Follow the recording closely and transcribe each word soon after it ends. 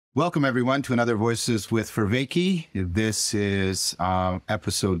Welcome, everyone, to another Voices with Vervaeke. This is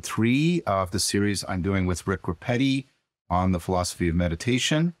episode 3 of the series I'm doing with Rick Repetti on the philosophy of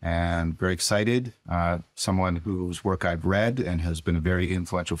meditation, and very excited. Someone whose work I've read and has been a very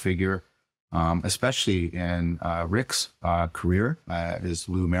influential figure, especially in Rick's career, is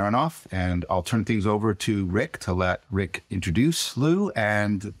Lou Marinoff. And I'll turn things over to Rick to let Rick introduce Lou,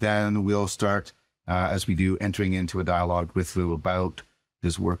 and then we'll start, as we do, entering into a dialogue with Lou about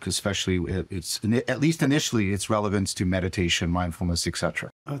his work, especially at least initially, its relevance to meditation, mindfulness,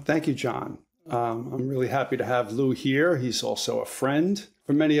 etc. Thank you, John. I'm really happy to have Lou here. He's also a friend.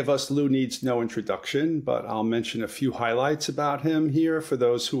 For many of us, Lou needs no introduction, but I'll mention a few highlights about him here for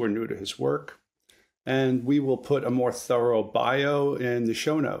those who are new to his work. And we will put a more thorough bio in the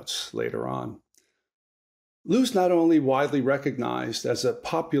show notes later on. Lou's not only widely recognized as a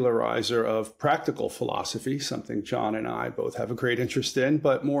popularizer of practical philosophy, something John and I both have a great interest in,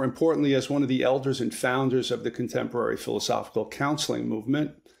 but more importantly, as one of the elders and founders of the contemporary philosophical counseling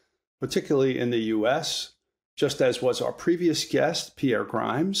movement, particularly in the US, just as was our previous guest, Pierre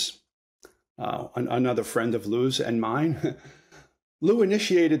Grimes, another friend of Lou's and mine. Lou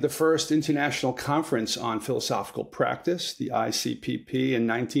initiated the first international conference on philosophical practice, the ICPP, in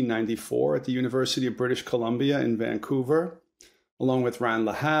 1994 at the University of British Columbia in Vancouver, along with Ran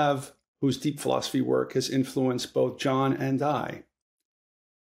Lahav, whose deep philosophy work has influenced both John and I.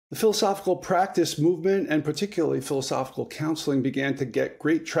 The philosophical practice movement, and particularly philosophical counseling, began to get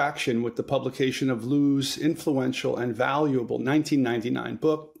great traction with the publication of Lou's influential and valuable 1999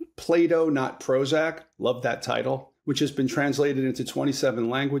 book, Plato, Not Prozac. Love that title, which has been translated into 27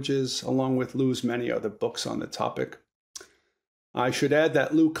 languages, along with Lou's many other books on the topic. I should add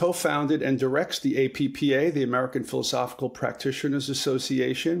that Lou co-founded and directs the APPA, the American Philosophical Practitioners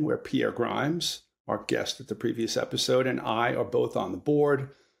Association, where Pierre Grimes, our guest at the previous episode, and I are both on the board,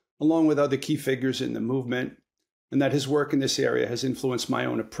 along with other key figures in the movement, and that his work in this area has influenced my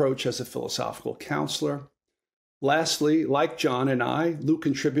own approach as a philosophical counselor. Lastly, like John and I, Lou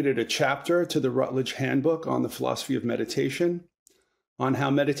contributed a chapter to the Routledge Handbook on the Philosophy of Meditation, on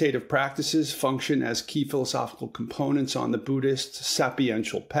how meditative practices function as key philosophical components on the Buddhist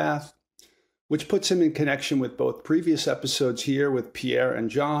sapiential path, which puts him in connection with both previous episodes here with Pierre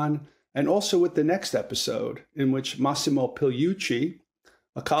and John, and also with the next episode, in which Massimo Pigliucci,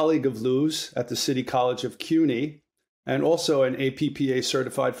 a colleague of Lou's at the City College of CUNY, and also an APPA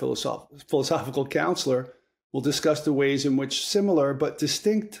certified philosophical counselor, we'll discuss the ways in which similar but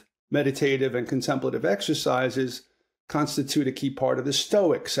distinct meditative and contemplative exercises constitute a key part of the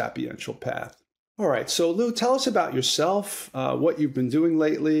Stoic sapiential path. All right, so Lou, tell us about yourself, what you've been doing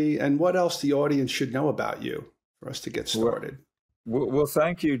lately, and what else the audience should know about you for us to get started. Well,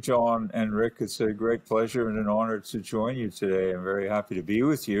 thank you, John and Rick. It's a great pleasure and an honor to join you today. I'm very happy to be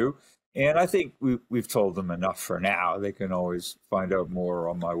with you. And I think we've told them enough for now. They can always find out more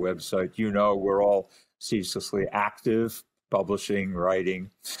on my website. You know, we're all ceaselessly active, publishing, writing,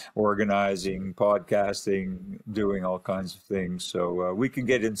 organizing, podcasting, doing all kinds of things. So we can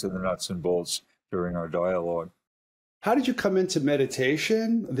get into the nuts and bolts during our dialogue. How did you come into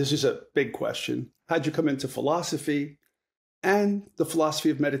meditation? This is a big question. How did you come into philosophy and the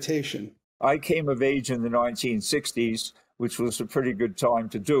philosophy of meditation? I came of age in the 1960s, which was a pretty good time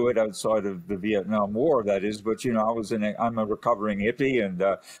to do it outside of the Vietnam War, that is. But, you know, I'm a recovering hippie and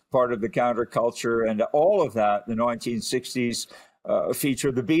part of the counterculture and all of that. The 1960s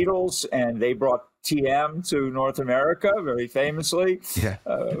featured the Beatles, and they brought TM to North America very famously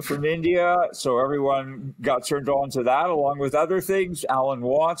from India. So everyone got turned on to that, along with other things. Alan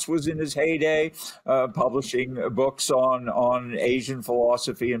Watts was in his heyday, publishing books on Asian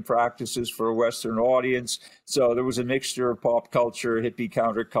philosophy and practices for a Western audience. So there was a mixture of pop culture, hippie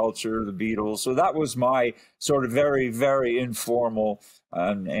counterculture, the Beatles. So that was my sort of very, very informal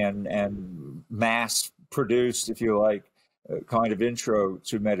and mass-produced, if you like, kind of intro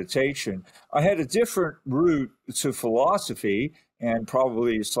to meditation. I had a different route to philosophy, and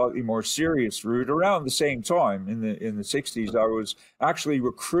probably a slightly more serious route around the same time. In the 60s, I was actually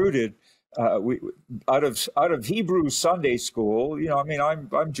recruited out of Hebrew Sunday school. You know, I mean,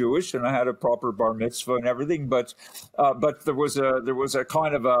 I'm Jewish, and I had a proper bar mitzvah and everything, but there was a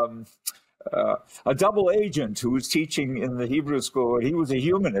kind of a double agent who was teaching in the Hebrew school. He was a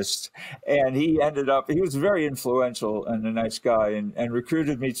humanist, and he was very influential and a nice guy, and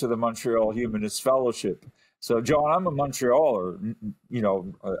recruited me to the Montreal Humanist Fellowship. So, John, I'm a Montrealer. You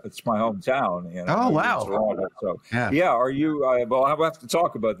know, it's my hometown. You know, oh, wow. Toronto. So, yeah. Are you? Well, I'll have to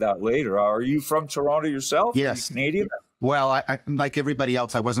talk about that later. Are you from Toronto yourself? Yes. Are you Canadian? Well, I like everybody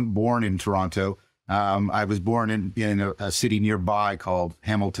else, I wasn't born in Toronto. I was born in a city nearby called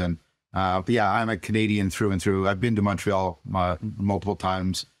Hamilton. But yeah, I'm a Canadian through and through. I've been to Montreal multiple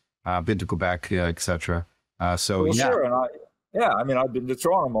times, been to Quebec, etc. So Well, yeah. sure, and I mean, I've been to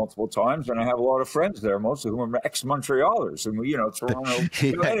Toronto multiple times, and I have a lot of friends there, most of whom are ex-Montrealers, and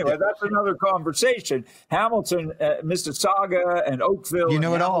Toronto. Anyway, that's another conversation. Hamilton, Mississauga, and Oakville. You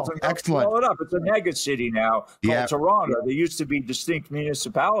know it all. Excellent. Blow it up. It's a mega city now called Toronto. They used to be distinct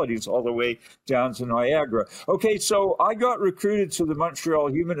municipalities all the way down to Niagara. Okay, so I got recruited to the Montreal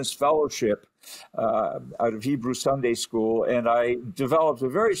Humanist Fellowship out of Hebrew Sunday School, and I developed a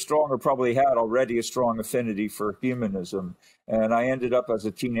very strong, or probably had already a strong affinity for humanism. And I ended up as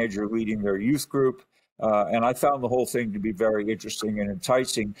a teenager leading their youth group, and I found the whole thing to be very interesting and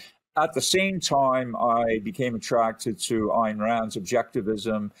enticing. At the same time, I became attracted to Ayn Rand's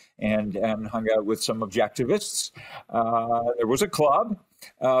objectivism and hung out with some objectivists. There was a club,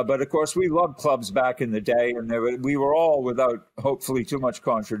 but of course we loved clubs back in the day, and we were all, without hopefully too much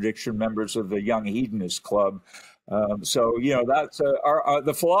contradiction, members of the Young Hedonist Club. So, that's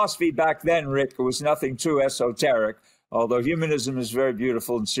the philosophy back then, Rick, was nothing too esoteric. Although humanism is very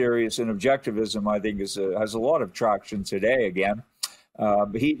beautiful and serious, and objectivism, I think, has a lot of traction today again.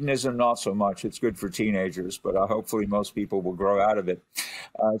 Hedonism, not so much. It's good for teenagers, but hopefully most people will grow out of it.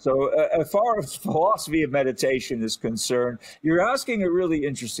 So as far as philosophy of meditation is concerned, you're asking a really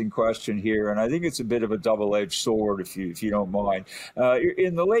interesting question here, and I think it's a bit of a double-edged sword, if you don't mind.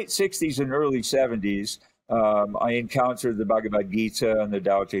 In the late 60s and early 70s, I encountered the Bhagavad Gita and the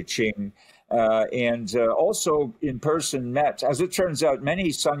Tao Te Ching, and also in person met, as it turns out,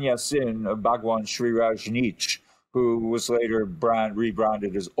 many sannyasin of Bhagwan Sri Rajneesh, who was later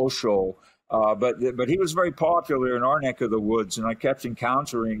rebranded as Osho. But he was very popular in our neck of the woods, and I kept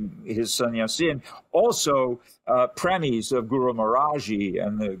encountering his sannyasin. Also, premies of Guru Maharaji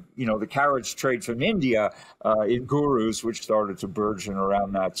and the carriage trade from India in gurus, which started to burgeon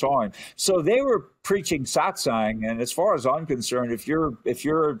around that time. So they were preaching satsang, and as far as I'm concerned, if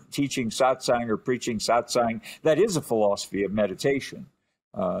you're teaching satsang or preaching satsang, that is a philosophy of meditation.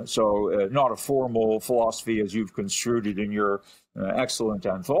 So not a formal philosophy as you've construed it in your excellent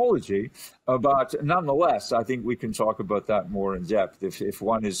anthology, but nonetheless, I think we can talk about that more in depth. If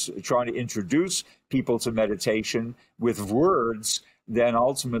one is trying to introduce people to meditation with words, then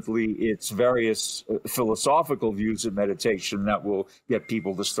ultimately it's various philosophical views of meditation that will get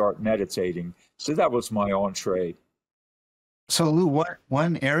people to start meditating. So that was my entree. So Lou,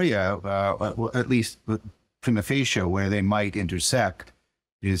 one area, at least prima facie, where they might intersect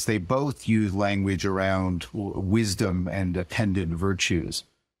is they both use language around wisdom and attendant virtues.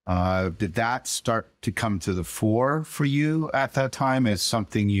 Did that start to come to the fore for you at that time as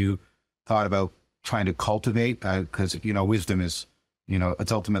something you thought about trying to cultivate? Because, wisdom is,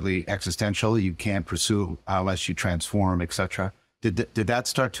 it's ultimately existential. You can't pursue unless you transform, etc. Did that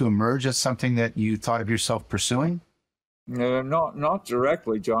start to emerge as something that you thought of yourself pursuing? Not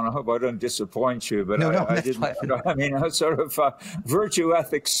directly, John. I hope I don't disappoint you, but I didn't. I mean, virtue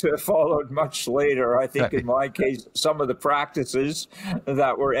ethics followed much later. I think in my case, some of the practices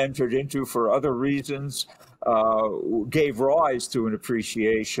that were entered into for other reasons gave rise to an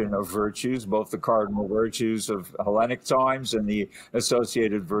appreciation of virtues, both the cardinal virtues of Hellenic times and the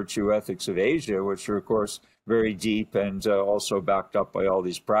associated virtue ethics of Asia, which are, of course, very deep and also backed up by all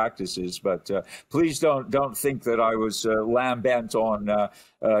these practices. But please don't think that I was lambent on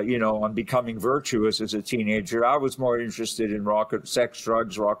on becoming virtuous as a teenager. I was more interested in sex,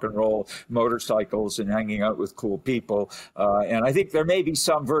 drugs, rock and roll, motorcycles, and hanging out with cool people. And I think there may be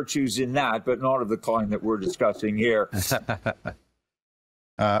some virtues in that, but not of the kind that we're discussing here.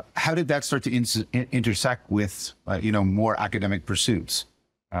 How did that start to intersect with more academic pursuits?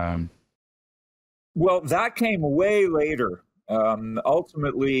 Well, that came way later.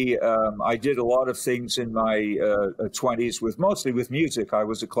 Ultimately, I did a lot of things in my 20s mostly with music. I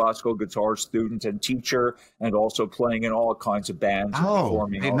was a classical guitar student and teacher, and also playing in all kinds of bands and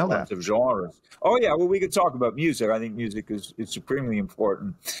performing all kinds of genres. Oh, yeah. Well, we could talk about music. I think music is supremely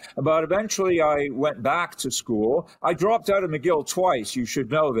important. But eventually, I went back to school. I dropped out of McGill twice. You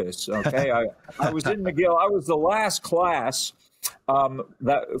should know this. Okay. I was in McGill. I was the last class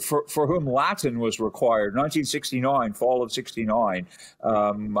that for whom Latin was required. 1969, fall of 69.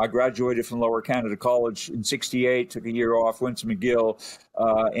 I graduated from Lower Canada College in 68, took a year off, went to McGill,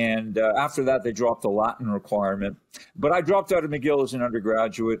 and after that they dropped the Latin requirement. But I dropped out of McGill as an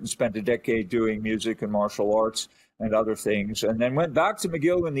undergraduate and spent a decade doing music and martial arts. and other things, and then went back to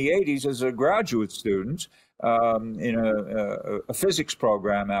McGill in the 80s as a graduate student in a physics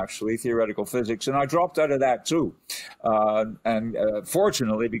program, actually, theoretical physics, and I dropped out of that too. And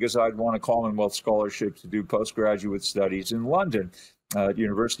fortunately, because I'd won a Commonwealth scholarship to do postgraduate studies in London, at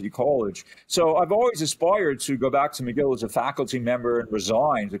University College. So I've always aspired to go back to McGill as a faculty member and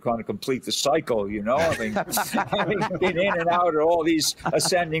resign to kind of complete the cycle, you know. Having been in and out at all these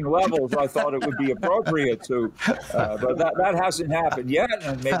ascending levels, I thought it would be appropriate to, but that hasn't happened yet,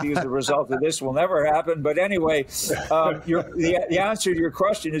 and maybe as a result of this will never happen. But anyway, the answer to your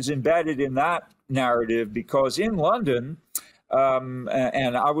question is embedded in that narrative, because in London,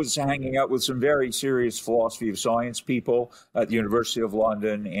 and I was hanging out with some very serious philosophy of science people at the University of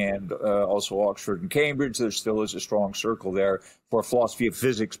London and also Oxford and Cambridge. There still is a strong circle there for philosophy of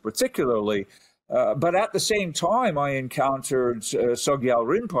physics particularly. But at the same time, I encountered Sogyal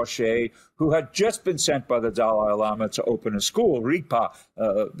Rinpoche, who had just been sent by the Dalai Lama to open a school, Rigpa,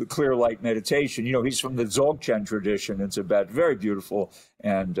 the clear light meditation. You know, he's from the Dzogchen tradition in Tibet, very beautiful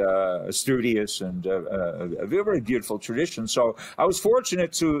and studious and a very beautiful tradition. So I was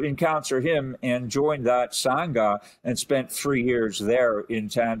fortunate to encounter him and join that Sangha and spent 3 years there in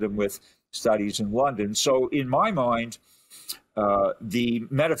tandem with studies in London. So in my mind, the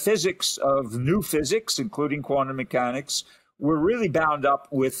metaphysics of new physics, including quantum mechanics, were really bound up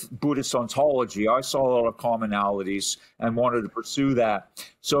with Buddhist ontology. I saw a lot of commonalities and wanted to pursue that.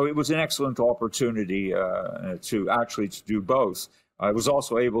 So it was an excellent opportunity to do both. I was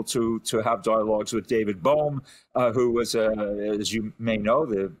also able to have dialogues with David Bohm, who was, as you may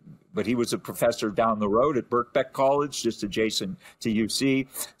know, but he was a professor down the road at Birkbeck College, just adjacent to UC.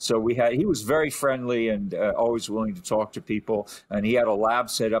 So he was very friendly and always willing to talk to people. And he had a lab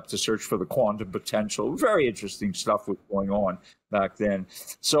set up to search for the quantum potential. Very interesting stuff was going on back then.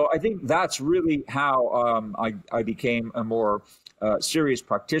 So I think that's really how I became a more serious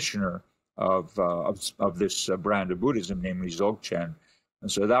practitioner of this brand of Buddhism, namely Dzogchen.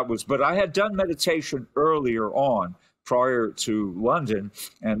 And so that was, but I had done meditation earlier on, prior to London,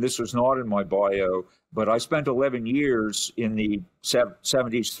 and this was not in my bio, but I spent 11 years in the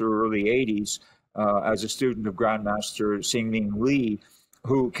 70s through early 80s as a student of Grandmaster Xingming Li,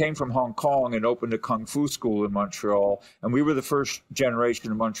 who came from Hong Kong and opened a Kung Fu school in Montreal. And we were the first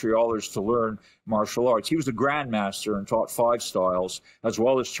generation of Montrealers to learn martial arts. He was a Grandmaster and taught 5 styles, as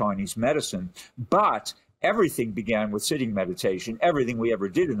well as Chinese medicine. But everything began with sitting meditation. Everything we ever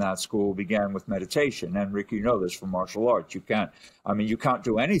did in that school began with meditation. And Rick, you know this from martial arts. You can't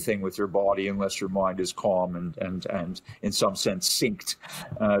do anything with your body unless your mind is calm and in some sense synced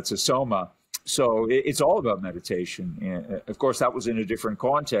to soma. So it's all about meditation. Of course, that was in a different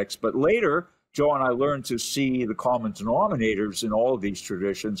context. But later, Joe and I learned to see the common denominators in all of these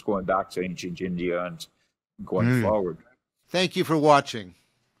traditions, going back to ancient India and going forward. Thank you for watching.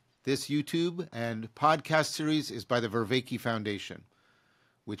 This YouTube and podcast series is by the Vervaeke Foundation,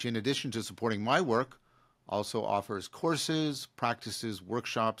 which, in addition to supporting my work, also offers courses, practices,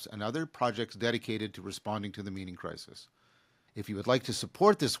 workshops, and other projects dedicated to responding to the meaning crisis. If you would like to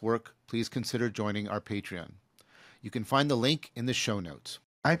support this work, please consider joining our Patreon. You can find the link in the show notes.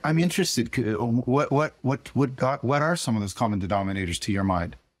 I'm interested. What are some of those common denominators to your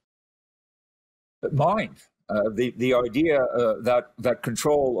mind? Mind. The idea that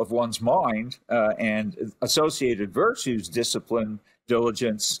control of one's mind and associated virtues, discipline,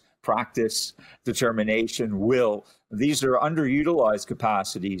 diligence, practice, determination, will, these are underutilized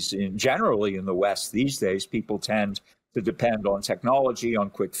capacities generally in the West these days. People tend to depend on technology, on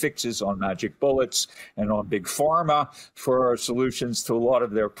quick fixes, on magic bullets, and on big pharma for solutions to a lot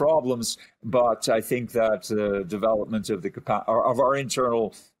of their problems. But I think that the development of our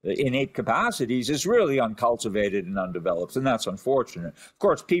internal innate capacities is really uncultivated and undeveloped, and that's unfortunate. Of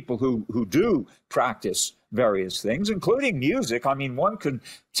course, people who do practice various things, including music, I mean, one can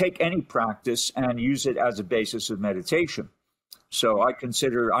take any practice and use it as a basis of meditation. So I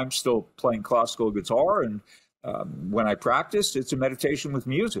consider I'm still playing classical guitar, and when I practice, it's a meditation with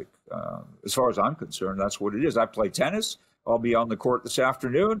music. As far as I'm concerned, that's what it is. I play tennis. I'll be on the court this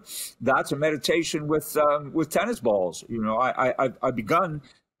afternoon. That's a meditation with tennis balls. You know, I've begun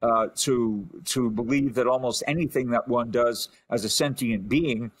to believe that almost anything that one does as a sentient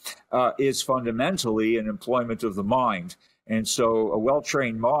being is fundamentally an employment of the mind. And so a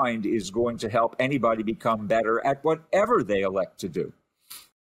well-trained mind is going to help anybody become better at whatever they elect to do.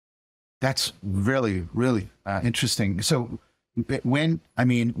 That's really, really interesting. So when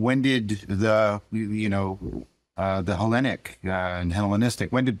did the Hellenic and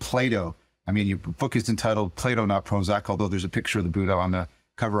Hellenistic, when did Plato, I mean, your book is entitled Plato, Not Prozac, although there's a picture of the Buddha on the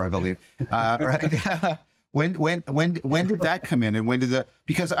cover, I believe. Right? When did that come in, and when did that?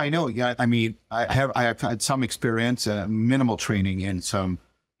 Because I know, yeah, I mean, I have had some experience, minimal training in some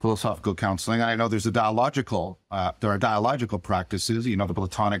philosophical counseling. I know there are dialogical practices, you know, the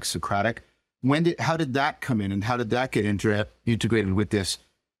Platonic, Socratic. How did that come in, and how did that get integrated with this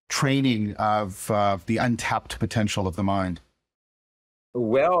training of the untapped potential of the mind?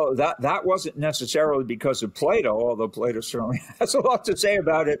 Well, that wasn't necessarily because of Plato, although Plato certainly has a lot to say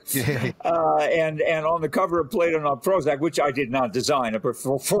about it. And on the cover of Plato Not Prozac, which I did not design,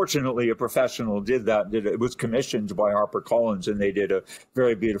 fortunately a professional did that. It was commissioned by HarperCollins, and they did a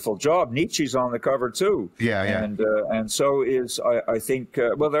very beautiful job. Nietzsche's on the cover too. Yeah. And so is I think.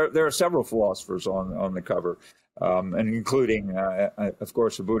 Well, there are several philosophers on the cover. And including, of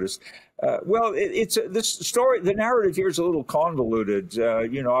course, a Buddhist. Well, this story, the narrative here is a little convoluted.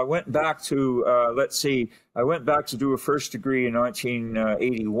 You know, I went back to, I went back to do a first degree in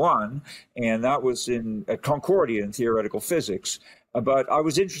 1981, and that was in at Concordia in theoretical physics. But I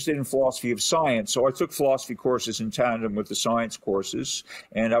was interested in philosophy of science, so I took philosophy courses in tandem with the science courses,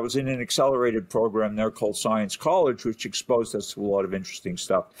 and I was in an accelerated program there called Science College, which exposed us to a lot of interesting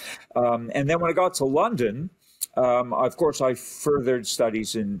stuff. And then when I got to London, of course, I furthered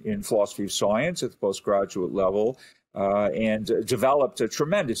studies in philosophy of science at the postgraduate level, and developed a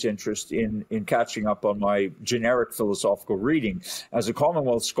tremendous interest in catching up on my generic philosophical reading. As a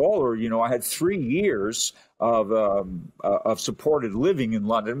Commonwealth scholar, you know, I had 3 years of supported living in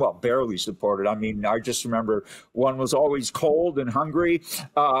London. Well, barely supported. I mean, I just remember one was always cold and hungry,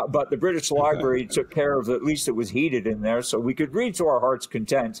 but the British Library took care of, at least it was heated in there, so we could read to our heart's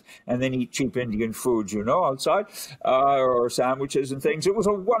content and then eat cheap Indian food, you know, outside, or sandwiches and things. It was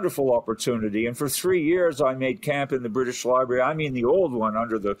a wonderful opportunity. And for 3 years, I made camp in the British Library. I mean, the old one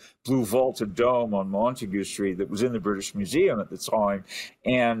under the blue vaulted dome on Montague Street that was in the British Museum at the time.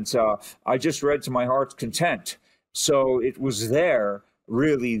 And I just read to my heart's content. So it was there,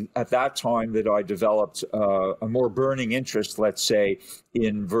 really, at that time that I developed a more burning interest, let's say,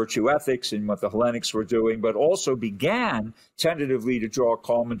 in virtue ethics and what the Hellenics were doing, but also began tentatively to draw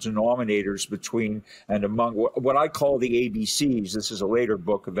common denominators between and among what I call the ABCs. This is a later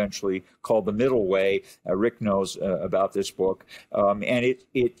book, eventually called The Middle Way. Rick knows about this book. And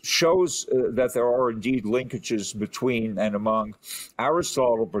it shows that there are indeed linkages between and among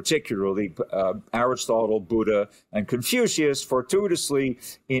Aristotle, particularly Aristotle, Buddha, and Confucius. Fortuitously,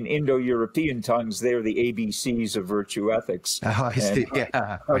 in Indo-European tongues, they're the ABCs of virtue ethics. Oh, I see.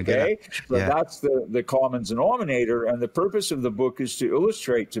 Yeah. Okay. So that's the common denominator. And the purpose of the book is to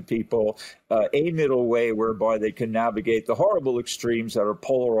illustrate to people a middle way whereby they can navigate the horrible extremes that are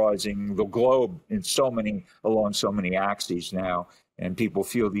polarizing the globe along so many axes now. And people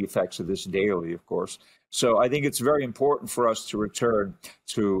feel the effects of this daily, of course. So I think it's very important for us to return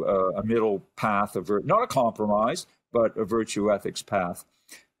to a middle path of, not a compromise, but a virtue ethics path.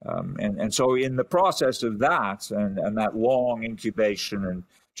 And so in the process of that and that long incubation and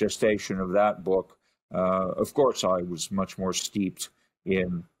gestation of that book, of course, I was much more steeped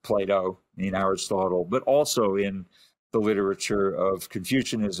in Plato, in Aristotle, but also in the literature of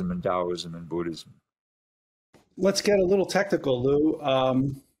Confucianism and Taoism and Buddhism. Let's get a little technical,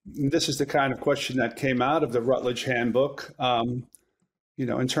 Lou. This is the kind of question that came out of the Rutledge Handbook. You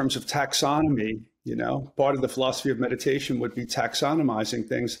know, in terms of taxonomy, you know, part of the philosophy of meditation would be taxonomizing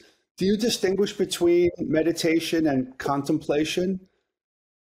things. Do you distinguish between meditation and contemplation?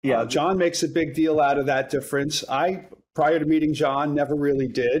 Yeah, John makes a big deal out of that difference. I, prior to meeting John, never really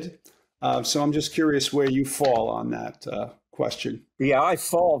did. So I'm just curious where you fall on that question. Yeah, I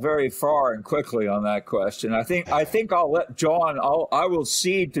fall very far and quickly on that question. I think I'll let John. I will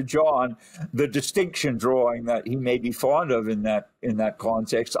cede to John the distinction drawing that he may be fond of in that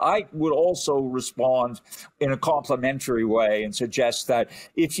context. I would also respond in a complementary way and suggest that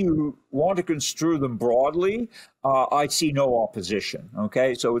if you want to construe them broadly, I see no opposition.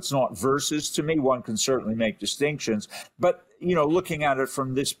 Okay, so it's not versus to me. One can certainly make distinctions, but you know, looking at it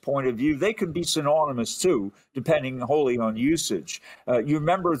from this point of view, they can be synonymous too, depending wholly on usage. You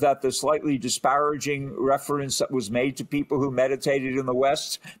remember that the slightly disparaging reference that was made to people who meditated in the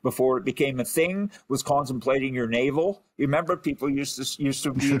West before it became a thing was contemplating your navel. You remember people used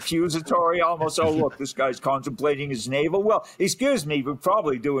to be accusatory, almost, oh, look, this guy's contemplating his navel. Well, excuse me, but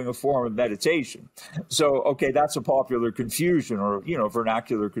probably doing a form of meditation. So, okay, that's a popular confusion or, you know,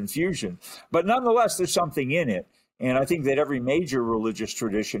 vernacular confusion. But nonetheless, there's something in it. And I think that every major religious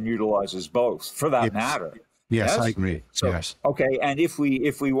tradition utilizes both, for that matter. Yes, I agree. So, yes. Okay, and if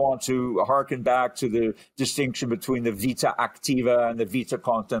we want to harken back to the distinction between the vita activa and the vita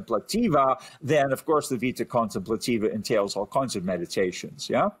contemplativa, then of course the vita contemplativa entails all kinds of meditations.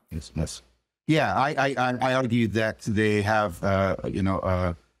 Yeah. Yes. Yeah, I argue that they have,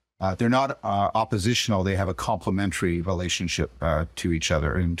 they're not oppositional. They have a complementary relationship to each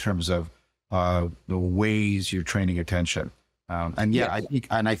other in terms of the ways you're training attention. And yeah,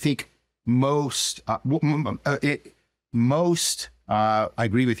 I think most, I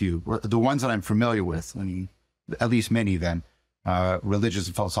agree with you. The ones that I'm familiar with, I mean, at least many then, religious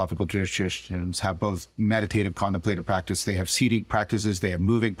and philosophical traditions have both meditative, contemplative practice. They have seating practices. They have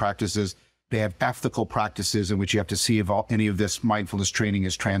moving practices. They have ethical practices in which you have to see if any of this mindfulness training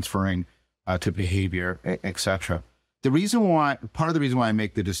is transferring to behavior, etc. Part of the reason why I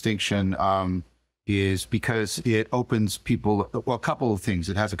make the distinction is because it opens people, well, a couple of things.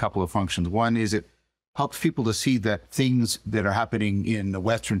 It has a couple of functions. One is it helps people to see that things that are happening in the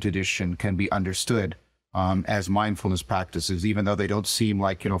Western tradition can be understood as mindfulness practices, even though they don't seem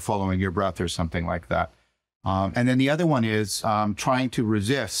like, following your breath or something like that. And then the other one is trying to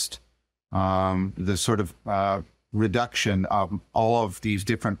resist the sort of reduction of all of these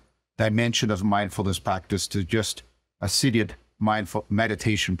different dimensions of mindfulness practice to just a seated mindful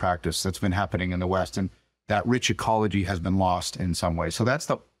meditation practice that's been happening in the West, and that rich ecology has been lost in some way. So that's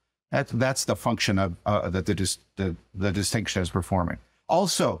the function of that the distinction is performing.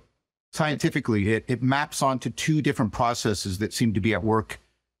 Also, scientifically, it maps onto two different processes that seem to be at work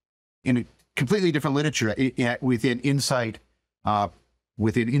in a completely different literature within insight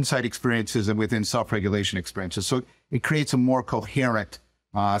experiences and within self-regulation experiences. So it creates a more coherent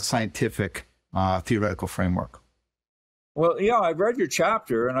scientific theoretical framework. Well, yeah, I've read your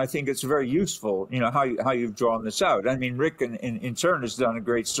chapter, and I think it's very useful, how you've drawn this out. I mean, Rick, in turn, has done a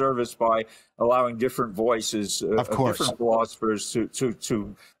great service by allowing different voices of different philosophers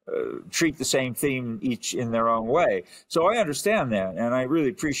to treat the same theme, each in their own way. So I understand that, and I really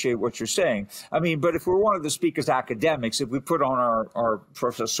appreciate what you're saying. I mean, but if we wanted to speak as academics, if we put on our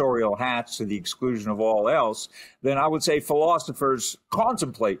professorial hats to the exclusion of all else, then I would say philosophers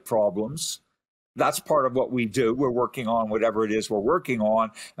contemplate problems. That's part of what we do. We're working on whatever it is we're working on,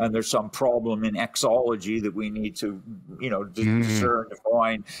 and there's some problem in exology that we need to, discern,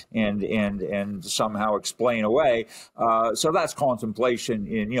 define, and somehow explain away. So that's contemplation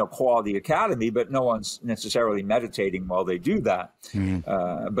in, qua the academy, but no one's necessarily meditating while they do that.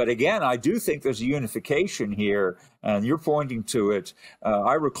 But again, I do think there's a unification here, and you're pointing to it.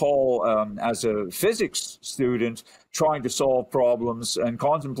 I recall as a physics student trying to solve problems, and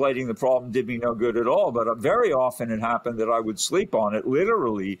contemplating the problem did me no good at all. But very often it happened that I would sleep on it,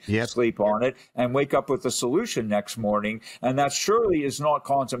 literally sleep on it, and wake up with a solution next morning. And that surely is not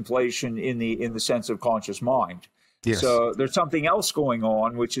contemplation in the sense of conscious mind. Yes. So there's something else going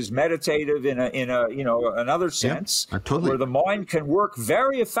on, which is meditative in another sense, where the mind can work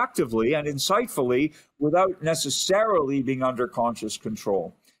very effectively and insightfully without necessarily being under conscious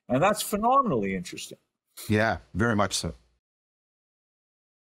control. And that's phenomenally interesting. Yeah, very much so.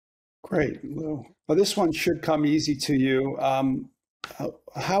 Great. Well, this one should come easy to you.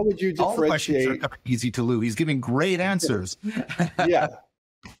 How would you differentiate? All the questions are easy to Lou. He's giving great answers.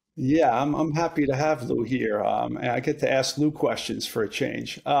 Yeah, I'm happy to have Lou here. I get to ask Lou questions for a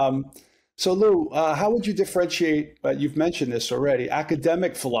change. So Lou, how would you differentiate, you've mentioned this already,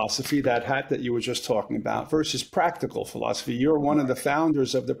 academic philosophy, that hat that you were just talking about, versus practical philosophy? You're one of the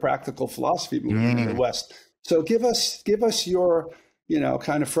founders of the practical philosophy movement in the West. So give us your,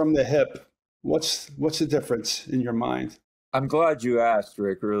 kind of from the hip, what's the difference in your mind? I'm glad you asked,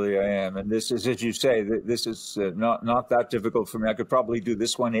 Rick. Really, I am. And this is, as you say, this is not that difficult for me. I could probably do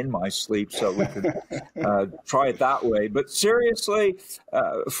this one in my sleep, so we could try it that way. But seriously,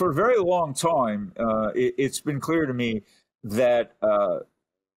 for a very long time, it's been clear to me that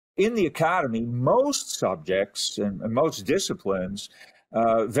in the academy, most subjects and most disciplines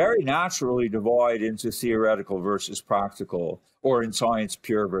very naturally divide into theoretical versus practical, or in science,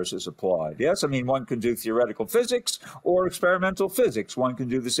 pure versus applied. Yes, I mean, one can do theoretical physics or experimental physics. One can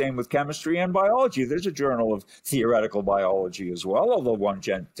do the same with chemistry and biology. There's a journal of theoretical biology as well, although one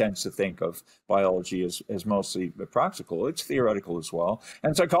tends to think of biology as mostly practical. It's theoretical as well.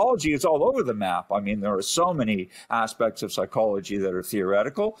 And psychology is all over the map. I mean, there are so many aspects of psychology that are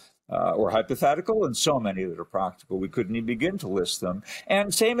theoretical or hypothetical, and so many that are practical. We couldn't even begin to list them.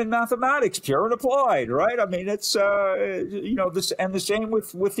 And same in mathematics, pure and applied, right? I mean, it's, this, and the same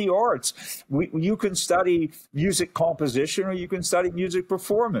with the arts. You can study music composition, or you can study music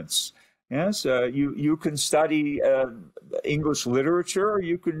performance. Yes, you can study English literature, or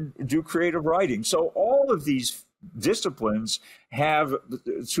you can do creative writing. So all of these disciplines have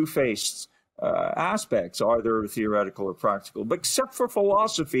two-faced aspects, either theoretical or practical. But except for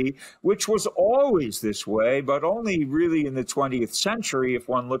philosophy, which was always this way, but only really in the 20th century, if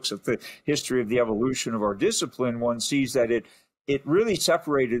one looks at the history of the evolution of our discipline, one sees that it really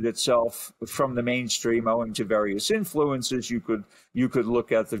separated itself from the mainstream owing to various influences. You could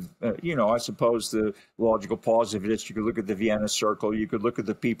look at the, I suppose the logical positivists, you could look at the Vienna Circle, you could look at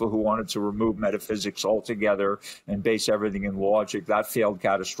the people who wanted to remove metaphysics altogether and base everything in logic. That failed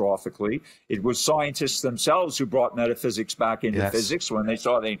catastrophically. It was scientists themselves who brought metaphysics back into physics when they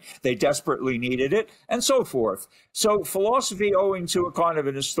saw they desperately needed it, and so forth. So philosophy, owing to a kind of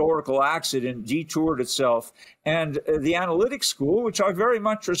an historical accident, detoured itself. And the analytic school, which I very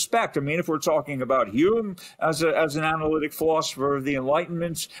much respect. I mean, if we're talking about Hume as an analytic philosopher of the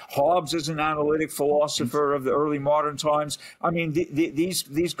Enlightenment, Hobbes as an analytic philosopher of the early modern times, I mean,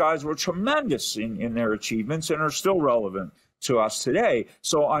 these guys were tremendous in their achievements and are still relevant to us today.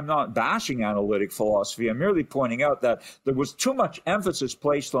 So I'm not bashing analytic philosophy. I'm merely pointing out that there was too much emphasis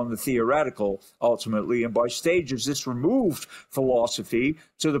placed on the theoretical ultimately, and by stages this removed philosophy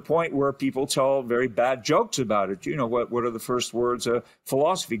to the point where people tell very bad jokes about it. You know, what are the first words a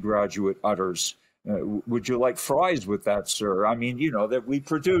philosophy graduate utters? Would you like fries with that, sir? I mean, you know, that we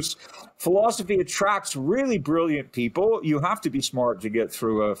produce philosophy attracts really brilliant people. You have to be smart to get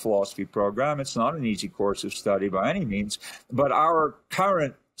through a philosophy program. It's not an easy course of study by any means, but our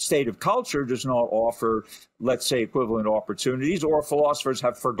current state of culture does not offer, let's say, equivalent opportunities, or philosophers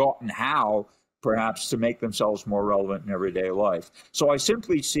have forgotten how, perhaps, to make themselves more relevant in everyday life. So I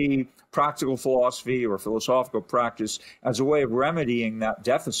simply see practical philosophy or philosophical practice as a way of remedying that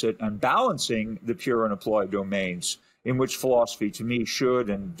deficit and balancing the pure and applied domains in which philosophy, to me, should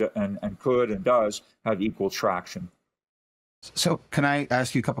and could and does have equal traction. So can I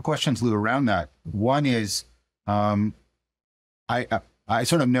ask you a couple questions, Lou, around that? One is, I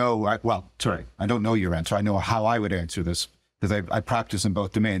sort of know, I don't know your answer. I know how I would answer this because I practice in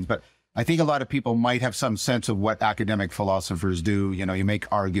both domains, but I think a lot of people might have some sense of what academic philosophers do. You know, you make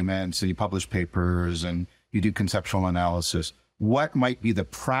arguments and you publish papers and you do conceptual analysis. What might be the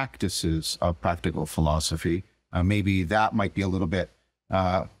practices of practical philosophy? Maybe that might be a little bit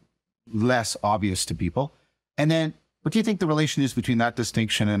less obvious to people. And then what do you think the relation is between that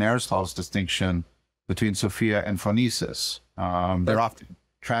distinction and Aristotle's distinction between Sophia and Phronesis? They're often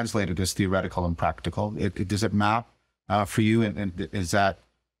translated as theoretical and practical. Does it map for you? And does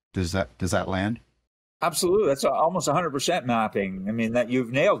that land? Absolutely. That's almost 100% mapping. I mean, that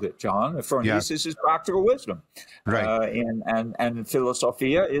you've nailed it, John. Phronesis is practical wisdom. Right. And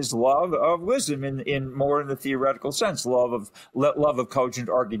philosophia is love of wisdom in more in the theoretical sense, love of cogent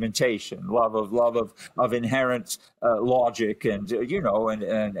argumentation, love of inherent logic and,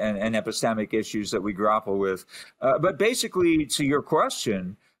 and epistemic issues that we grapple with. But basically, to your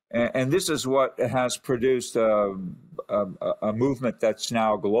question, and this is what has produced a movement that's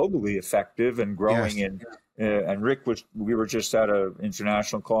now globally effective and growing. Yes. And Rick we were just at an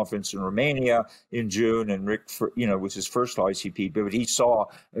international conference in Romania in June, and Rick, was his first ICP, but he saw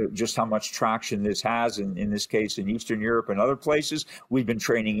just how much traction this has in this case in Eastern Europe and other places. We've been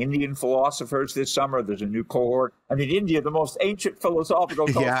training Indian philosophers this summer. There's a new cohort. I mean, India, the most ancient philosophical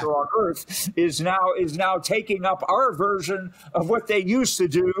culture on earth, is now taking up our version of what they used to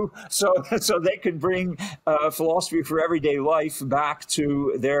do, so they can bring philosophy for everyday life back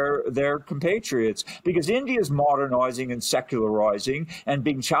to their compatriots, because India is modernizing and secularizing and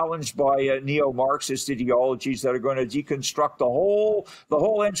being challenged by neo-Marxist ideologies that are going to deconstruct the whole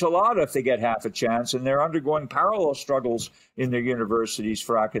enchilada if they get half a chance, and they're undergoing parallel struggles in their universities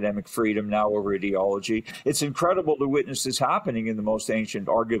for academic freedom now over ideology. It's incredible to witness this happening in the most ancient,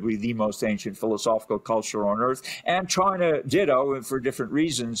 arguably the most ancient philosophical culture on earth. And China ditto, and for different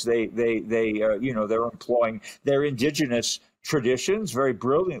reasons, they're employing their indigenous traditions very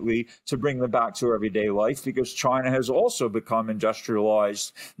brilliantly to bring them back to everyday life, because China has also become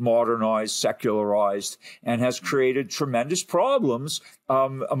industrialized, modernized, secularized, and has created tremendous problems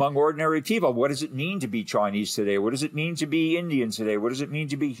among ordinary people. What does it mean to be Chinese today? What does it mean to be Indian today? What does it mean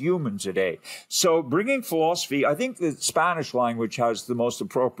to be human today? So bringing philosophy, I think the Spanish language has the most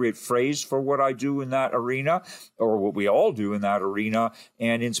appropriate phrase for what I do in that arena, or what we all do in that arena.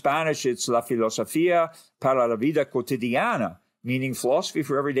 And in Spanish, it's la filosofía para la vida cotidiana, meaning philosophy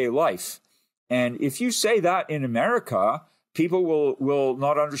for everyday life. And if you say that in America, people will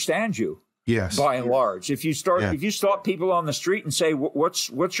not understand you. Yes. By and large, if you stop people on the street and say,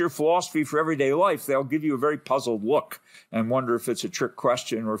 what's your philosophy for everyday life, they'll give you a very puzzled look and wonder if it's a trick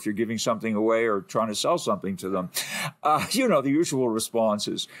question or if you're giving something away or trying to sell something to them. The usual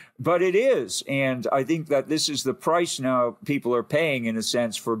responses. But it is. And I think that this is the price now people are paying, in a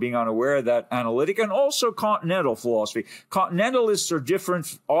sense, for being unaware that analytic and also continental philosophy. Continentalists are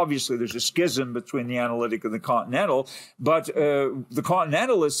different. Obviously, there's a schism between the analytic and the continental. But the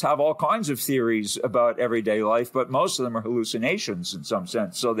continentalists have all kinds of theories about everyday life, but most of them are hallucinations in some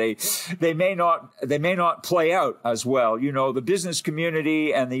sense. So they may not play out as well. The business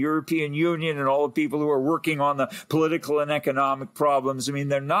community and the European Union and all the people who are working on the political and economic problems, I mean,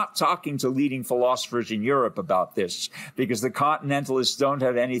 they're not talking to leading philosophers in Europe about this, because the continentalists don't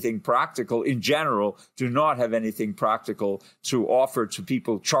have anything practical, in general, do not have anything practical to offer to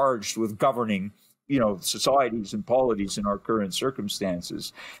people charged with governing societies and polities in our current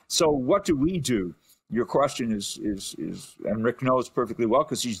circumstances. So what do we do? Your question is, and Rick knows perfectly well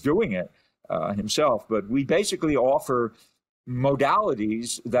because he's doing it himself, but we basically offer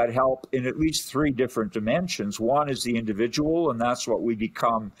modalities that help in at least three different dimensions. One is the individual, and that's what we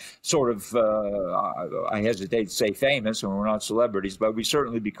become sort of, I hesitate to say famous, and we're not celebrities, but we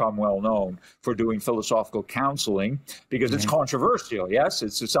certainly become well known for doing philosophical counseling because it's controversial. Yes,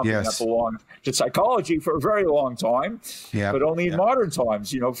 it's something that belonged to psychology for a very long time, but only in modern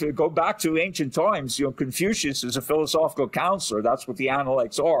times. If you go back to ancient times, Confucius is a philosophical counselor. That's what the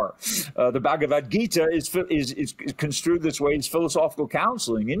analects are. The Bhagavad Gita is construed this way. It's philosophical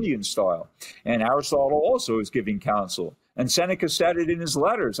counseling, Indian style. And Aristotle also is giving counsel. And Seneca said it in his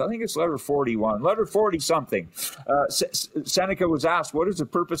letters. I think it's letter 41, letter 40-something. Seneca was asked, what is the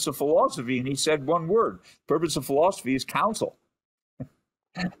purpose of philosophy? And he said one word, purpose of philosophy is counsel.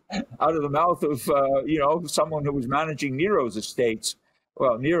 Out of the mouth of, someone who was managing Nero's estates.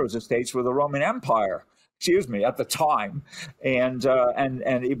 Well, Nero's estates were the Roman Empire. At the time. And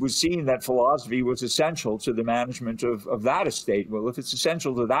it was seen that philosophy was essential to the management of that estate. Well, if it's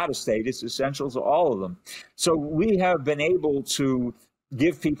essential to that estate, it's essential to all of them. So we have been able to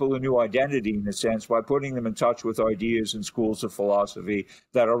give people a new identity, in a sense, by putting them in touch with ideas and schools of philosophy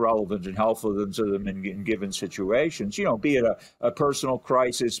that are relevant and helpful to them in given situations, be it a personal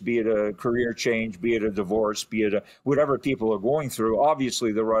crisis, be it a career change, be it a divorce, be it whatever people are going through.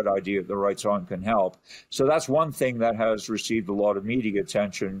 Obviously, the right idea at the right time can help. So that's one thing that has received a lot of media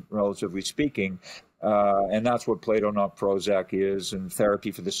attention, relatively speaking. And that's what Plato Not Prozac is, and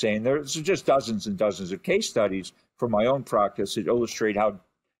therapy for the sane. There's just dozens and dozens of case studies from my own practice that illustrate how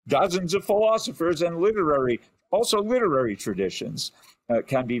dozens of philosophers and literary traditions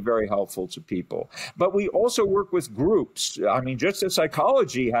can be very helpful to people. But we also work with groups. I mean, just as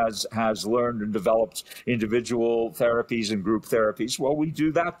psychology has learned and developed individual therapies and group therapies, well, we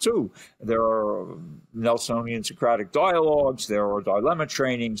do that too. There are Nelsonian Socratic dialogues, there are dilemma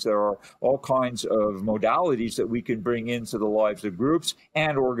trainings, there are all kinds of modalities that we can bring into the lives of groups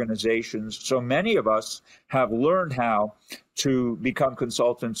and organizations. So many of us have learned how to become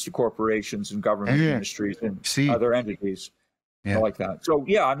consultants to corporations and government ministries and other entities. Like that. So,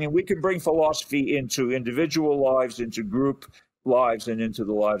 we can bring philosophy into individual lives, into group lives, and into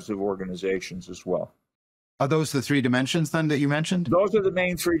the lives of organizations as well. Are those the three dimensions then that you mentioned? Those are the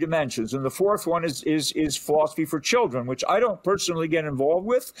main three dimensions. And the fourth one is philosophy for children, which I don't personally get involved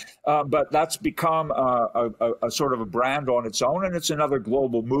with, but that's become a sort of a brand on its own. And it's another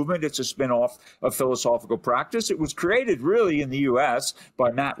global movement. It's a spin-off of philosophical practice. It was created really in the U.S.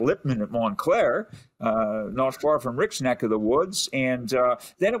 by Matt Lipman at Montclair, not far from Rick's neck of the woods. And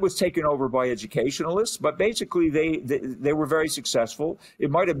then it was taken over by educationalists. But basically, they were very successful.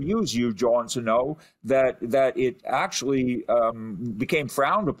 It might amuse you, John, to know that it actually became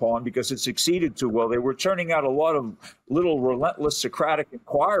frowned upon because it succeeded too well. They were turning out a lot of little relentless Socratic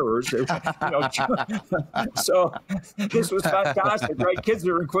inquirers. So this was fantastic, right? Kids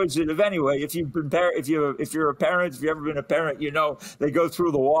are inquisitive anyway. If you're a parent, if you've ever been a parent, they go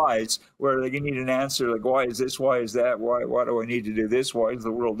through the whys where they need an answer like, why is this? Why is that? Why do I need to do this? Why is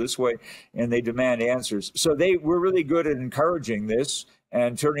the world this way? And they demand answers. So they were really good at encouraging this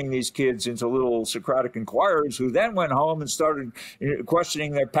and turning these kids into little Socratic inquirers who then went home and started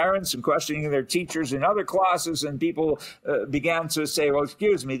questioning their parents and questioning their teachers in other classes. And people began to say, well,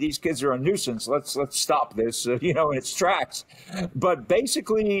 excuse me, these kids are a nuisance. Let's stop this, in its tracks. But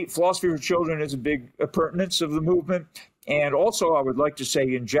basically, philosophy for children is a big appurtenance of the movement. And also, I would like to say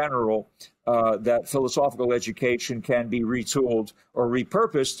in general that philosophical education can be retooled or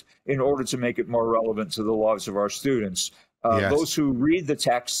repurposed in order to make it more relevant to the lives of our students. Those who read the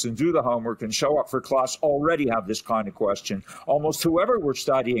texts and do the homework and show up for class already have this kind of question. Almost whoever we're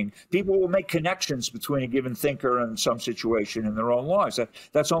studying, people will make connections between a given thinker and some situation in their own lives.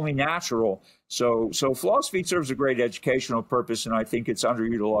 That's only natural. So philosophy serves a great educational purpose, and I think it's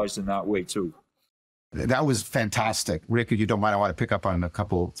underutilized in that way too. That was fantastic. Rick, if you don't mind, I want to pick up on a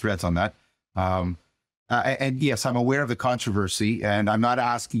couple threads on that. And yes, I'm aware of the controversy, and I'm not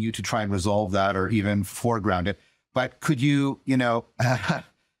asking you to try and resolve that or even foreground it. But could you,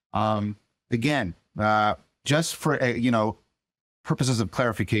 again, just for, purposes of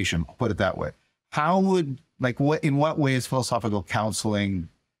clarification, I'll put it that way. How would, in what way is philosophical counseling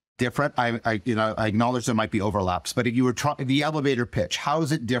different? I acknowledge there might be overlaps, but if you were trying the elevator pitch, how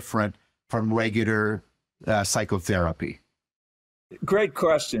is it different from regular psychotherapy? Great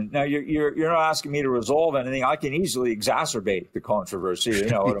question. Now, you're not asking me to resolve anything. I can easily exacerbate the controversy,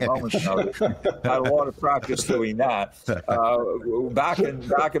 at a moment's notice. Had a lot of practice doing that.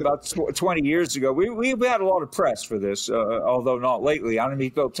 Back about 20 years ago, we had a lot of press for this, although not lately. I don't mean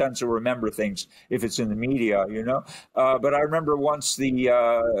people tend to remember things if it's in the media, But I remember once we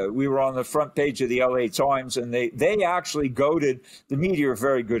were on the front page of the LA Times, and they actually goaded. The media are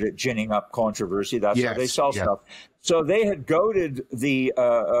very good at ginning up controversy. That's how they sell stuff. So they had goaded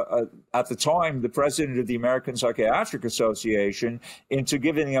at the time, the president of the American Psychiatric Association into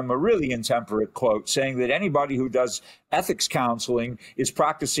giving him a really intemperate quote, saying that anybody who does ethics counseling is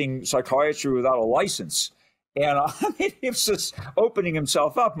practicing psychiatry without a license. And he was just opening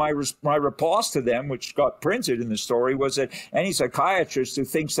himself up. My riposte to them, which got printed in the story, was that any psychiatrist who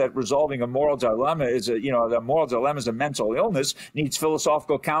thinks that resolving a moral dilemma is the moral dilemma is a mental illness needs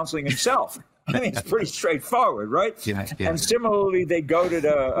philosophical counseling himself. I mean, it's pretty straightforward, right? Yeah. And similarly, they goaded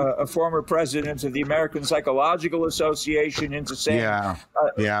a former president of the American Psychological Association into saying,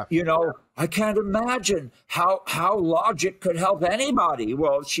 I can't imagine how logic could help anybody.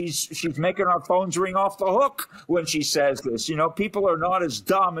 Well, she's making our phones ring off the hook when she says this. People are not as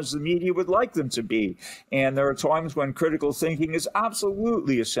dumb as the media would like them to be. And there are times when critical thinking is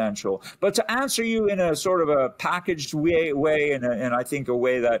absolutely essential. But to answer you in a sort of a packaged way and I think a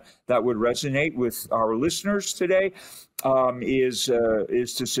way that would resonate with our listeners today, is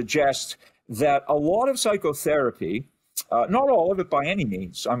to suggest that a lot of psychotherapy, not all of it by any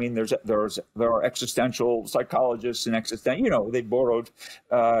means. I mean, there are existential psychologists and they borrowed.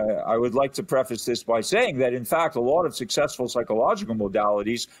 I would like to preface this by saying that, in fact, a lot of successful psychological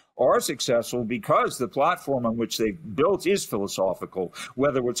modalities are successful because the platform on which they built is philosophical,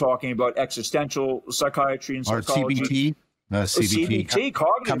 whether we're talking about existential psychiatry and psychology. Or CBT,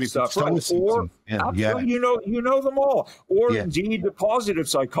 cognitive stuff, right? Or you know them all. Or indeed, the positive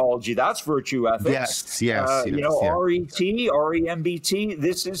psychology, that's virtue ethics. Yes. REMBT.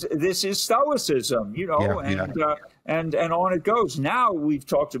 This is stoicism. And on it goes. Now we've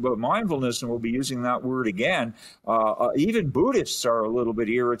talked about mindfulness, and we'll be using that word again. Even Buddhists are a little bit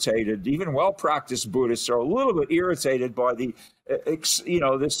irritated. Even well-practiced Buddhists are a little bit irritated by the,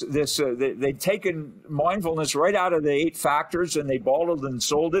 they've taken mindfulness right out of the 8 factors, and they bottled and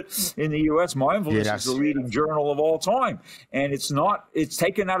sold it in the U.S. Mindfulness is the leading journal of all time, and it's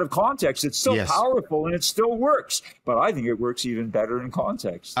taken out of context. It's still powerful, and it still works, but I think it works even better in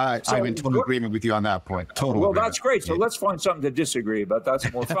context. I'm in total agreement with you on that point. Well, that's great. So let's find something to disagree about.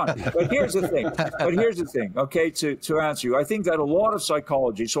 That's more fun. But here's the thing. Okay, to answer you, I think that a lot of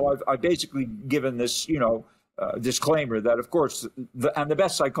psychology. So I've basically given this, disclaimer that, of course, the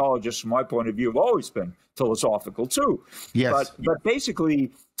best psychologists, from my point of view, have always been philosophical too. Yes. But basically,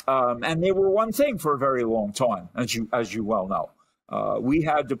 and they were one thing for a very long time, as you well know. We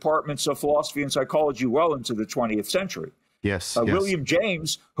had departments of philosophy and psychology well into the 20th century. Yes. William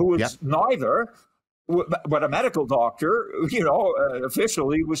James, who was neither, but a medical doctor,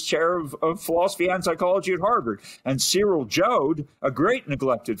 officially was chair of philosophy and psychology at Harvard. And Cyril Joad, a great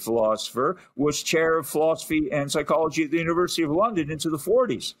neglected philosopher, was chair of philosophy and psychology at the University of London into the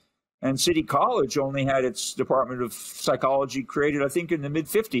 40s. And City College only had its department of psychology created, I think, in the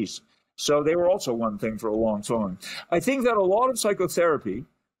mid-50s. So they were also one thing for a long time. I think that a lot of psychotherapy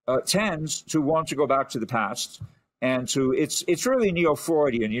tends to want to go back to the past. And it's really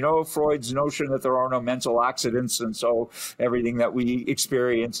neo-Freudian, Freud's notion that there are no mental accidents, and so everything that we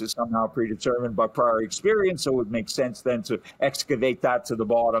experience is somehow predetermined by prior experience. So it makes sense then to excavate that to the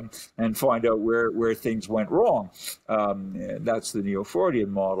bottom and find out where things went wrong. That's the neo-Freudian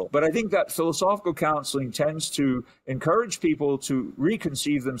model. But I think that philosophical counseling tends to encourage people to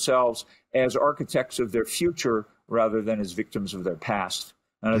reconceive themselves as architects of their future rather than as victims of their past.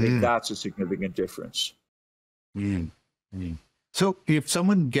 And I think that's a significant difference. So if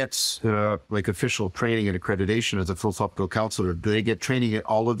someone gets like official training and accreditation as a philosophical counselor, do they get training in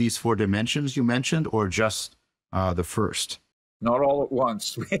all of these 4 dimensions you mentioned, or just the first? Not all at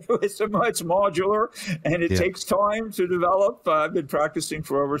once. It's modular, and it takes time to develop. I've been practicing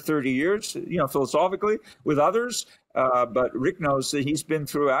for over 30 years, philosophically with others. But Rick knows that he's been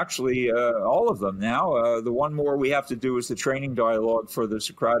through actually all of them now. The one more we have to do is the training dialogue for the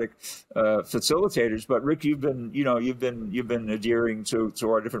Socratic facilitators. But Rick, you've been adhering to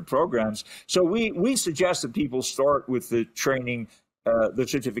our different programs. So we suggest that people start with the training, the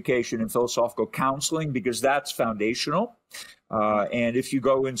certification in philosophical counseling, because that's foundational. And if you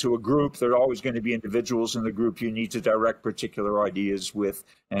go into a group, there are always going to be individuals in the group you need to direct particular ideas with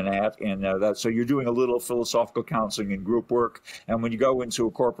and at. And so you're doing a little philosophical counseling and group work. And when you go into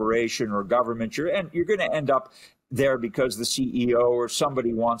a corporation or a government, you're going to end up there because the CEO or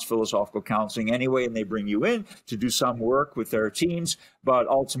somebody wants philosophical counseling anyway, and they bring you in to do some work with their teams. But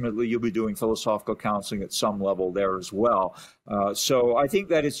ultimately, you'll be doing philosophical counseling at some level there as well. So I think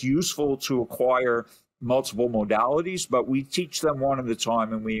that it's useful to acquire multiple modalities, but we teach them one at a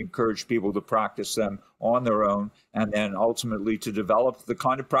time, and we encourage people to practice them on their own, and then ultimately to develop the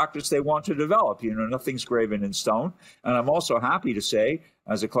kind of practice they want to develop. Nothing's graven in stone. And I'm also happy to say,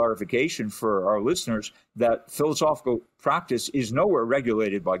 as a clarification for our listeners, that philosophical practice is nowhere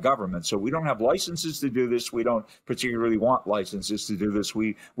regulated by government. So we don't have licenses to do this. We don't particularly want licenses to do this.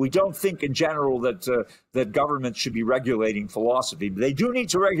 We don't think in general that governments should be regulating philosophy. They do need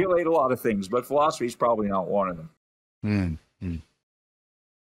to regulate a lot of things, but philosophy is probably not one of them. Mm-hmm.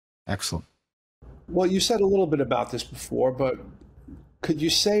 Excellent. Well, you said a little bit about this before, but could you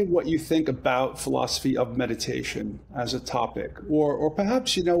say what you think about philosophy of meditation as a topic? Or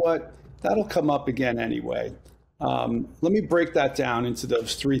perhaps, you know what, that'll come up again anyway. Let me break that down into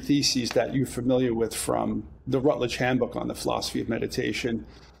those 3 theses that you're familiar with from the Routledge Handbook on the Philosophy of Meditation.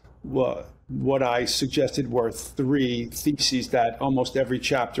 What I suggested were 3 theses that almost every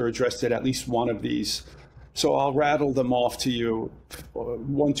chapter addressed at least one of these. So I'll rattle them off to you,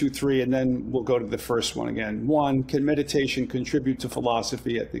 1, 2, 3, and then we'll go to the first one again. 1, can meditation contribute to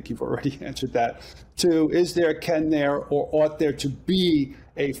philosophy? I think you've already answered that. 2, can there, or ought there to be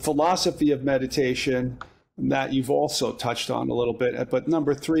a philosophy of meditation? That you've also touched on a little bit. But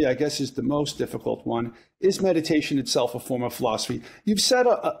number 3, I guess, is the most difficult one. Is meditation itself a form of philosophy? You've said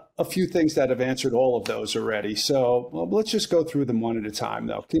a few things that have answered all of those already. So let's just go through them one at a time,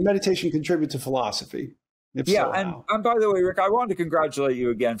 though. Can meditation contribute to philosophy? And by the way, Rick, I want to congratulate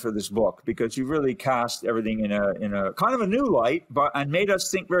you again for this book, because you really cast everything in a kind of a new light, and made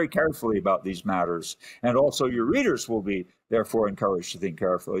us think very carefully about these matters. And also your readers will be therefore encouraged to think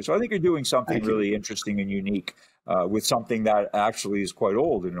carefully. So I think you're doing something really interesting and unique with something that actually is quite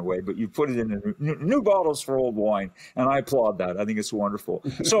old in a way, but you put it in new bottles for old wine, and I applaud that. I think it's wonderful.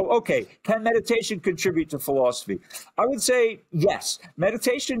 So, okay, can meditation contribute to philosophy? I would say yes.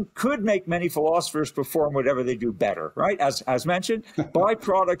 Meditation could make many philosophers perform whatever they do better, right? As mentioned,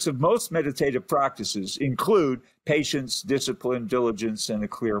 byproducts of most meditative practices include patience, discipline, diligence, and a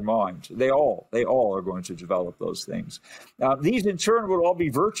clear mind. They all are going to develop those things. These, in turn, would all be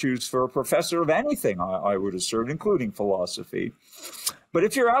virtues for a professor of anything, I would assert, including philosophy. But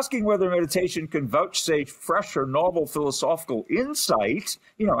if you're asking whether meditation can vouchsafe fresh or novel philosophical insight,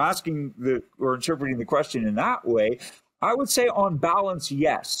 asking or interpreting the question in that way, I would say on balance,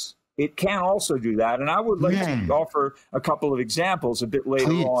 yes. It can also do that. And I would like to offer a couple of examples a bit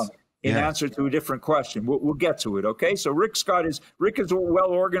later on in answer to a different question. We'll get to it, okay? So Rick is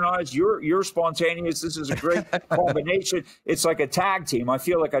well organized. You're spontaneous. This is a great combination. It's like a tag team. I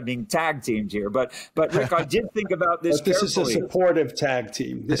feel like I'm being tag teamed here. But Rick, I did think about this carefully. This is a supportive tag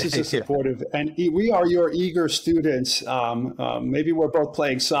team. This is a supportive, and we are your eager students. Maybe we're both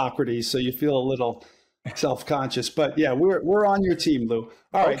playing Socrates, so you feel a little self-conscious, but yeah, we're on your team, Lou.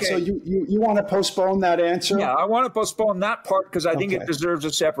 All right, so you want to postpone that answer? Yeah, I want to postpone that part because I think it deserves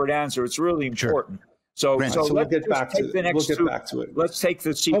a separate answer. It's really important. Sure. So we'll get back to it. We'll get back to it. Let's take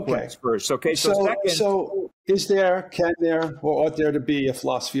the sequence first. Okay. So is there, can there, or ought there to be a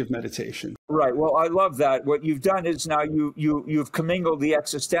philosophy of meditation? Right. Well, I love that. What you've done is now you've commingled the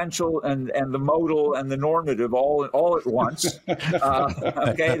existential and the modal and the normative all at once.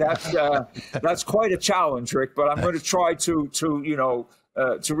 Okay. That's quite a challenge, Rick. But I'm going to try to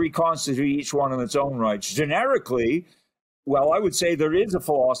reconstitute each one in its own rights. Generically, well, I would say there is a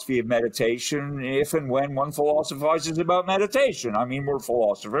philosophy of meditation if and when one philosophizes about meditation. I mean, we're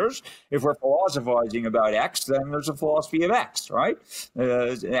philosophers. If we're philosophizing about X, then there's a philosophy of X, right?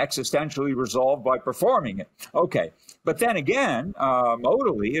 Existentially resolved by performing it. Okay. But then again,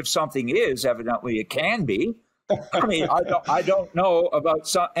 modally, if something is, evidently it can be. I mean, I don't know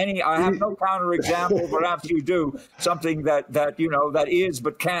about any. I have no counterexample. Perhaps you do something that you know that is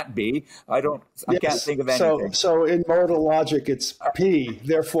but can't be. I can't think of anything. So in modal logic, it's P,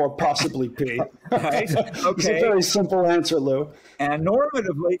 therefore possibly P. Right? Okay. It's a very simple answer, Lou. And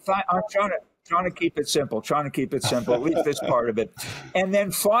normatively, I'm trying to keep it simple. At least this part of it. And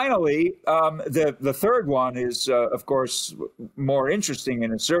then finally, the third one is, of course, more interesting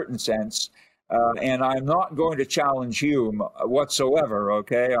in a certain sense. And I'm not going to challenge Hume whatsoever,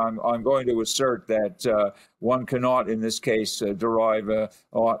 okay? I'm going to assert that one cannot, in this case, derive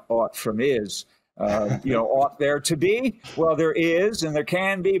ought from is. Ought there to be? Well, there is, and there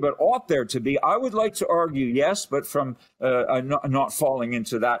can be, but ought there to be? I would like to argue yes, but from not falling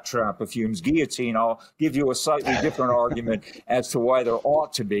into that trap of Hume's guillotine, I'll give you a slightly different argument as to why there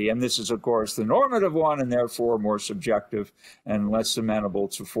ought to be. And this is, of course, the normative one, and therefore more subjective and less amenable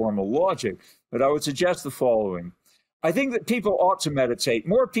to formal logic. But I would suggest the following. I think that people ought to meditate.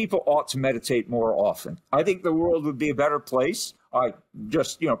 More people ought to meditate more often. I think the world would be a better place. I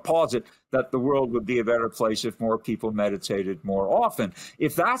just, posit that the world would be a better place if more people meditated more often.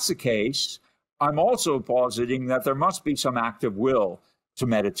 If that's the case, I'm also positing that there must be some active will to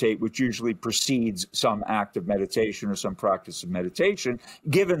meditate, which usually precedes some act of meditation or some practice of meditation.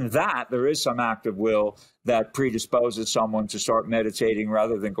 Given that there is some active will that predisposes someone to start meditating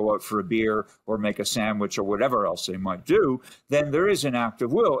rather than go out for a beer or make a sandwich or whatever else they might do, then there is an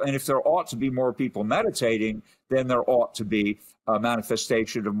active will. And if there ought to be more people meditating, then there ought to be a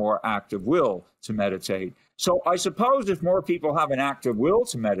manifestation of more active will to meditate. So I suppose if more people have an active will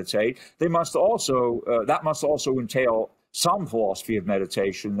to meditate, that must also entail some philosophy of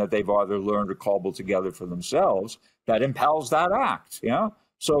meditation that they've either learned or cobbled together for themselves that impels that act.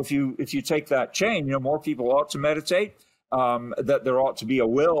 So if you take that chain, more people ought to meditate, that there ought to be a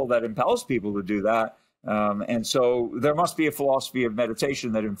will that impels people to do that. And so there must be a philosophy of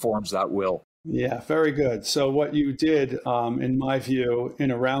meditation that informs that will. Yeah, very good. So what you did, in my view,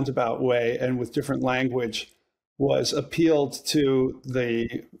 in a roundabout way and with different language, was appealed to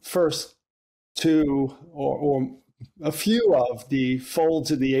the first two or a few of the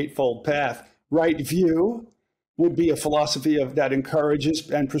folds in the Eightfold Path. Right view would be a philosophy that encourages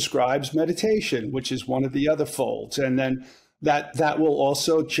and prescribes meditation, which is one of the other folds. And then that will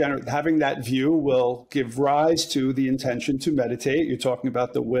also having that view will give rise to the intention to meditate. You're talking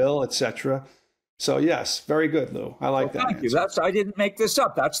about the will, etc. So yes, very good, Lou. I like that. Thank you. I didn't make this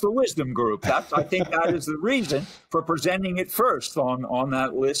up. That's the wisdom group. I think that is the reason for presenting it first on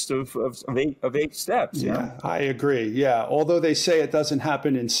that list of eight steps. Yeah, I agree. Yeah, although they say it doesn't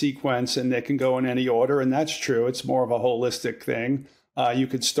happen in sequence and they can go in any order, and that's true. It's more of a holistic thing. You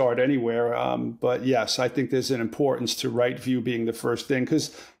could start anywhere. But yes, I think there's an importance to right view being the first thing,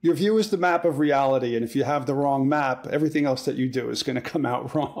 because your view is the map of reality. And if you have the wrong map, everything else that you do is going to come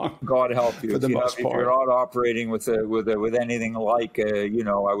out wrong. God help you. For the most part. If you're not operating with anything like,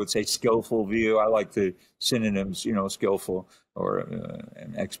 I would say skillful view. I like the synonyms, skillful or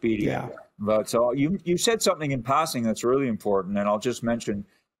expedient. Yeah. But you said something in passing that's really important. And I'll just mention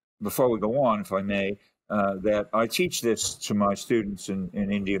before we go on, if I may, that I teach this to my students in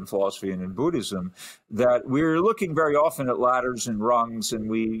Indian philosophy and in Buddhism, that we're looking very often at ladders and rungs, and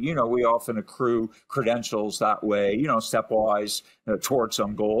we often accrue credentials that way, stepwise towards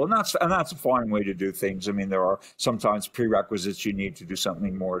some goal, and that's a fine way to do things. I mean, there are sometimes prerequisites you need to do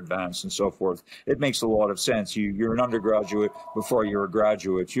something more advanced and so forth. It makes a lot of sense. You're an undergraduate before you're a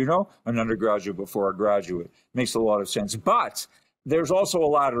graduate, an undergraduate before a graduate. Makes a lot of sense. But there's also a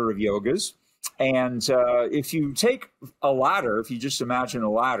ladder of yogas. And if you take a ladder, if you just imagine a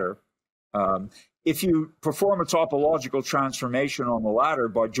ladder, if you perform a topological transformation on the ladder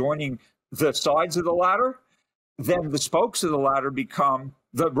by joining the sides of the ladder, then the spokes of the ladder become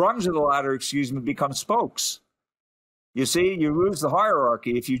spokes. You see, you lose the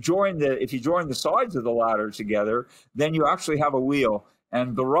hierarchy. If you join the sides of the ladder together, then you actually have a wheel.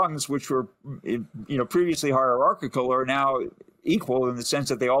 And the rungs, which were previously hierarchical, are now equal in the sense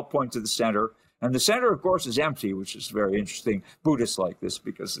that they all point to the center. And the center, of course, is empty, which is very interesting. Buddhists like this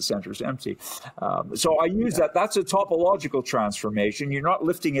because the center is empty. So I use that. That's a topological transformation. You're not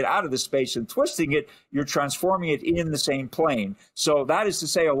lifting it out of the space and twisting it. You're transforming it in the same plane. So that is to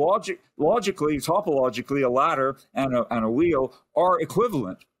say, logically, topologically, a ladder and a wheel are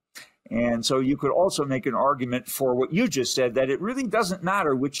equivalent. And so you could also make an argument for what you just said, that it really doesn't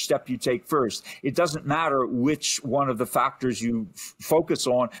matter which step you take first. It doesn't matter which one of the factors you focus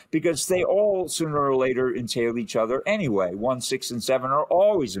on, because they all sooner or later entail each other anyway. 1, 6, and 7 are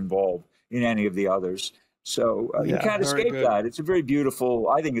always involved in any of the others. So you can't escape that. It's a very beautiful,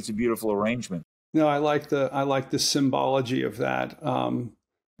 I think it's a beautiful arrangement. No, I like the symbology of that.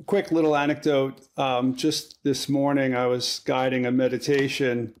 Quick little anecdote. Just this morning, I was guiding a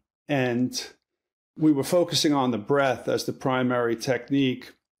meditation, and we were focusing on the breath as the primary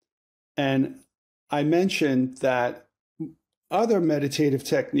technique. And I mentioned that other meditative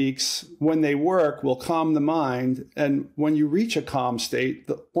techniques, when they work, will calm the mind. And when you reach a calm state,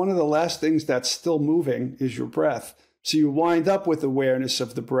 one of the last things that's still moving is your breath. So you wind up with awareness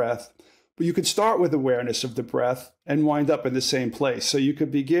of the breath. But you could start with awareness of the breath and wind up in the same place. So you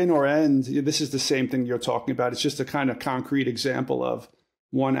could begin or end. This is the same thing you're talking about. It's just a kind of concrete example of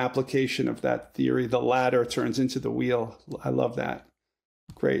one application of that theory. The ladder turns into the wheel. I love that.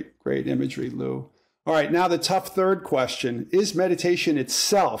 Great imagery, Lou. All right, now the tough third question. Is meditation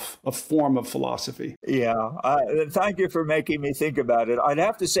itself a form of philosophy? Yeah, thank you for making me think about it. I'd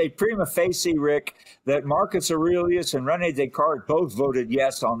have to say prima facie, Rick, that Marcus Aurelius and René Descartes both voted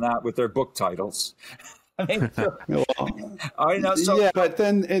yes on that with their book titles. I mean, I know. So, yeah, but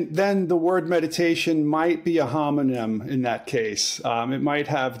then the word meditation might be a homonym in that case. It might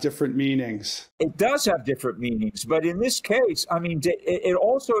have different meanings. It does have different meanings, but in this case, I mean, it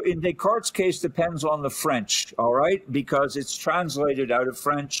also, in Descartes' case, depends on the French, all right? Because it's translated out of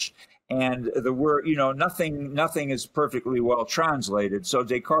French, and the word, nothing is perfectly well translated. So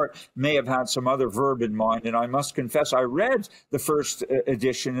Descartes may have had some other verb in mind, and I must confess, I read the first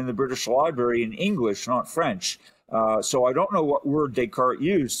edition in the British Library in English, not French. So I don't know what word Descartes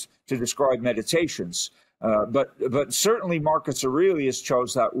used to describe meditations. But certainly Marcus Aurelius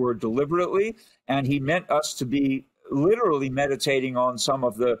chose that word deliberately, and he meant us to be literally meditating on some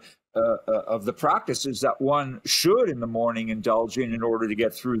of the practices that one should in the morning indulge in order to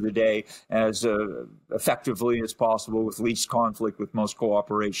get through the day as effectively as possible, with least conflict, with most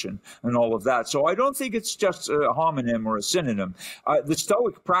cooperation, and all of that. So I don't think it's just a homonym or a synonym. The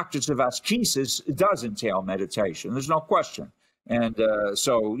Stoic practice of ascesis does entail meditation. There's no question. And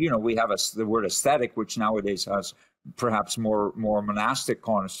so, we have the word aesthetic, which nowadays has perhaps more monastic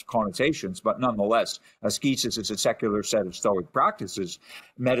connotations, but nonetheless, ascesis is a secular set of Stoic practices.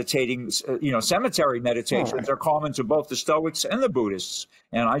 Meditating, cemetery meditations are common to both the Stoics and the Buddhists,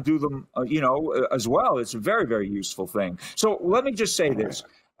 and I do them, as well. It's a very, very useful thing. So let me just say this.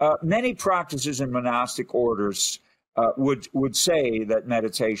 Many practices in monastic orders would say that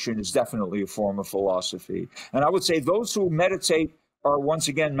meditation is definitely a form of philosophy. And I would say those who meditate are once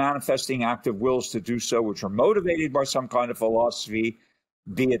again manifesting active wills to do so, which are motivated by some kind of philosophy,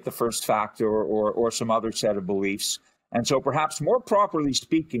 be it the first factor or some other set of beliefs. And so perhaps more properly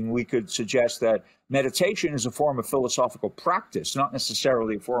speaking, we could suggest that meditation is a form of philosophical practice, not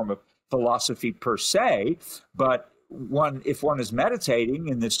necessarily a form of philosophy per se, but if one is meditating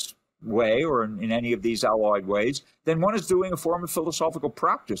in this way or in any of these allied ways, then one is doing a form of philosophical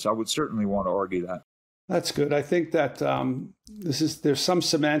practice. I would certainly want to argue that. That's good. I think that there's some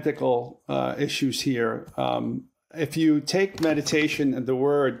semantical issues here. If you take meditation and the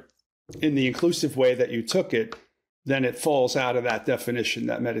word in the inclusive way that you took it, then it falls out of that definition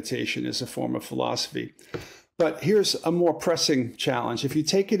that meditation is a form of philosophy. But here's a more pressing challenge. If you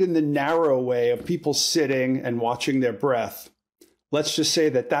take it in the narrow way of people sitting and watching their breath, let's just say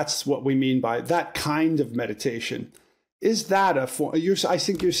that that's what we mean by that kind of meditation. Is that a form? I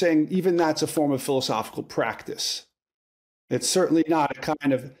think you're saying even that's a form of philosophical practice. It's certainly not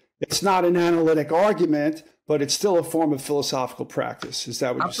it's not an analytic argument, but it's still a form of philosophical practice. Is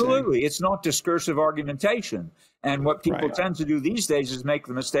that what you're saying? Absolutely. It's not discursive argumentation. And what people tend to do these days is make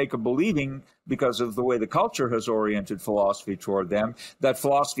the mistake of believing, because of the way the culture has oriented philosophy toward them, that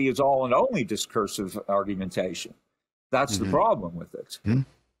philosophy is all and only discursive argumentation. That's the problem with it.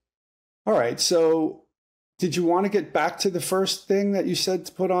 All right. So did you want to get back to the first thing that you said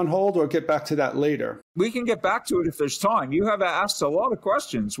to put on hold, or get back to that later? We can get back to it if there's time. You have asked a lot of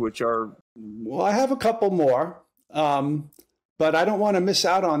questions, which are... Well, I have a couple more, but I don't want to miss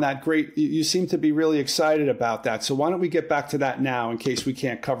out on that great... You seem to be really excited about that. So why don't we get back to that now in case we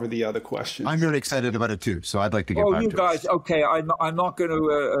can't cover the other questions? I'm really excited about it too, so I'd like to get back to it. Oh, you guys, okay. I'm not going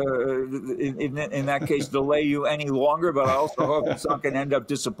to, in that case, delay you any longer, but I also hope it's not going to end up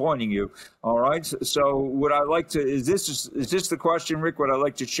disappointing you. All right? So would I like to... Is this the question, Rick? Would I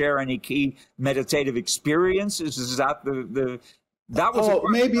like to share any key meditative experiences? Is that the That was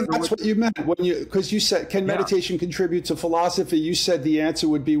maybe that's what you meant because you said, can meditation contribute to philosophy? You said the answer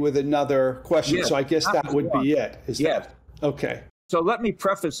would be with another question. Yes, so I guess that would be it. Yes. Okay. So let me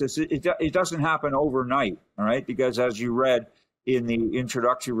preface this. It doesn't happen overnight, all right? Because as you read in the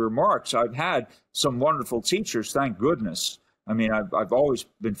introductory remarks, I've had some wonderful teachers, thank goodness. I mean, I've always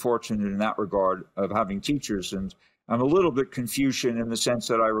been fortunate in that regard of having teachers, and I'm a little bit Confucian in the sense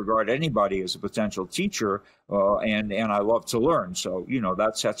that I regard anybody as a potential teacher, and I love to learn. So, you know,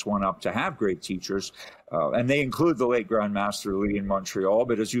 that sets one up to have great teachers. And they include the late Grand Master Li in Montreal.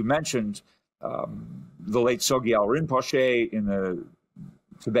 But as you mentioned, the late Sogyal Rinpoche in the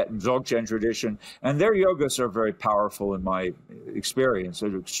Tibetan Dzogchen tradition, and their yogas are very powerful in my experience.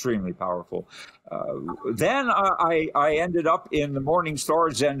 They're extremely powerful. Then I ended up in the Morning Star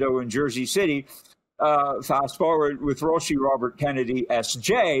Zendo in Jersey City. Fast forward with Roshi Robert Kennedy,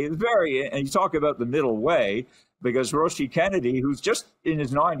 S.J. And you talk about the middle way, because Roshi Kennedy, who's just in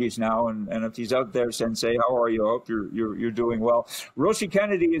his 90s now, and if he's out there, Sensei, how are you? I hope you're doing well. Roshi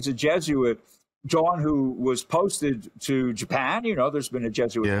Kennedy is a Jesuit, John, who was posted to Japan. You know, there's been a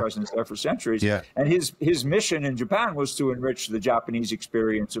Jesuit presence there for centuries. Yeah. And his mission in Japan was to enrich the Japanese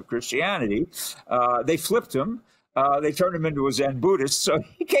experience of Christianity. They flipped him. They turned him into a Zen Buddhist. So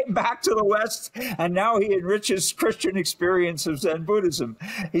he came back to the West, and now he enriches Christian experience of Zen Buddhism.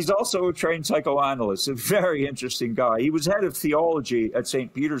 He's also a trained psychoanalyst, a very interesting guy. He was head of theology at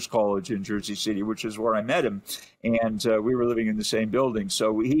St. Peter's College in Jersey City, which is where I met him. And we were living in the same building.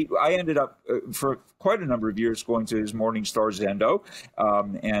 So I ended up for quite a number of years going to his Morning Star Zendo.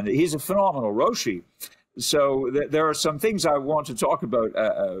 And he's a phenomenal Roshi. So there are some things I want to talk about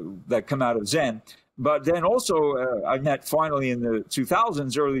that come out of Zen. But then also, I met finally in the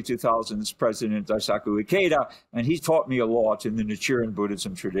 2000s, early 2000s, President Daisaku Ikeda, and he taught me a lot in the Nichiren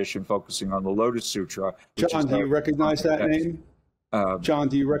Buddhism tradition, focusing on the Lotus Sutra. John, do you recognize that name? John,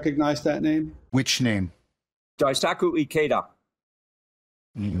 do you recognize that name? Which name? Daisaku Ikeda.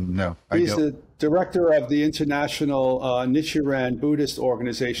 No, I don't. He's the director of the international Nichiren Buddhist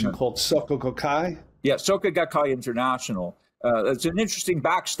organization called Soka Gakkai. Yeah, Soka Gakkai International. It's an interesting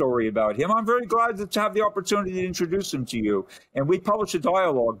backstory about him. I'm very glad to have the opportunity to introduce him to you. And we published a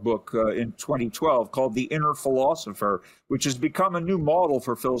dialogue book in 2012 called The Inner Philosopher, which has become a new model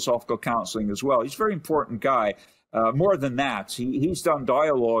for philosophical counseling as well. He's a very important guy. More than that, he's done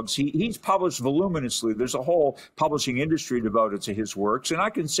dialogues. He's published voluminously. There's a whole publishing industry devoted to his works, and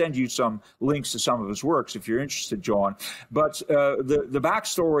I can send you some links to some of his works if you're interested, John. But the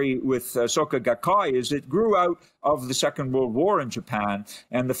backstory with Soka Gakkai is it grew out of the Second World War in Japan,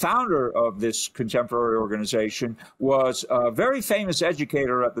 and the founder of this contemporary organization was a very famous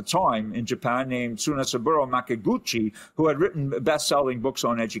educator at the time in Japan named Tsunasaburo Makaguchi, who had written best-selling books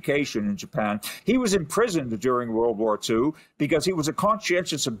on education in Japan. He was imprisoned during World War II because he was a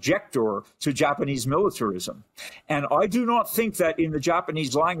conscientious objector to Japanese militarism. And I do not think that in the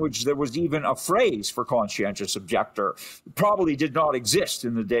Japanese language there was even a phrase for conscientious objector. It probably did not exist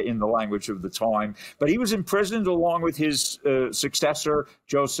in the language of the time. But he was imprisoned along with his successor,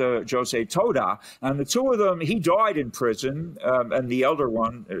 Josei Toda. And the two of them, he died in prison, and the elder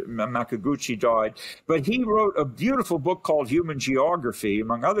one, Makaguchi, died. But he wrote a beautiful book called Human Geography,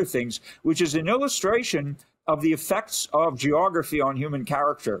 among other things, which is an illustration of the effects of geography on human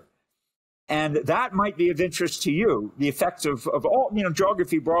character. And that might be of interest to you, the effects of all,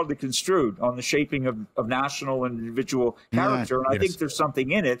 geography broadly construed on the shaping of national and individual character. And I think there's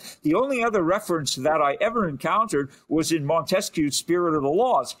something in it. The only other reference that I ever encountered was in Montesquieu's Spirit of the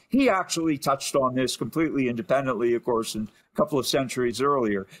Laws. He actually touched on this completely independently, of course, in a couple of centuries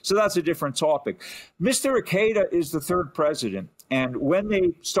earlier. So that's a different topic. Mr. Ikeda is the third president. And when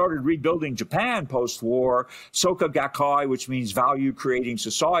they started rebuilding Japan post-war, Soka Gakkai, which means value-creating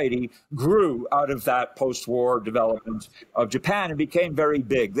society, grew out of that post-war development of Japan and became very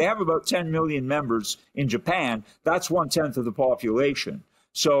big. They have about 10 million members in Japan. That's 1/10 of the population.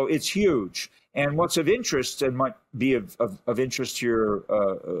 So it's huge. And what's of interest, and might be of interest to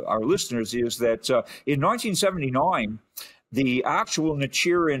our listeners, is that in 1979, the actual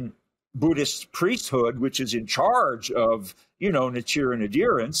Nichiren Buddhist priesthood, which is in charge of Nichiren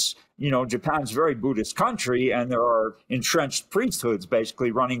adherents. Japan's a very Buddhist country, and there are entrenched priesthoods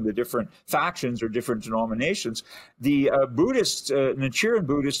basically running the different factions or different denominations. The Nichiren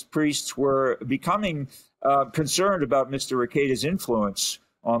Buddhist priests were becoming concerned about Mr. Ikeda's influence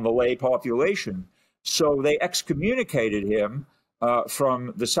on the lay population. So they excommunicated him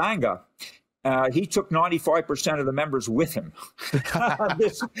from the Sangha. He took 95% of the members with him.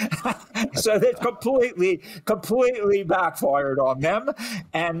 So they completely backfired on them.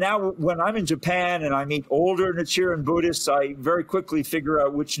 And now when I'm in Japan and I meet older Nichiren Buddhists, I very quickly figure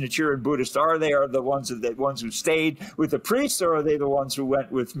out which Nichiren Buddhists are they. Are the ones who stayed with the priests, or are they the ones who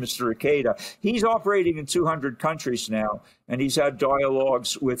went with Mr. Ikeda? He's operating in 200 countries now, and he's had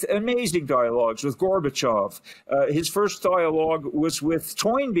amazing dialogues with Gorbachev. His first dialogue was with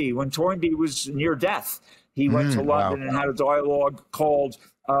Toynbee when Toynbee was near death. He went to London and had a dialogue called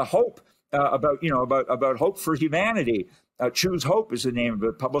Hope. about hope for humanity. Choose Hope is the name of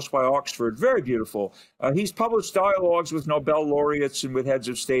it, published by Oxford. Very beautiful. He's published dialogues with Nobel laureates and with heads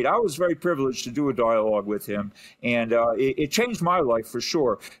of state. I was very privileged to do a dialogue with him, and it changed my life for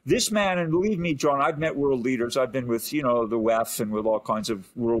sure. This man, and believe me, John, I've met world leaders. I've been with, the WEF and with all kinds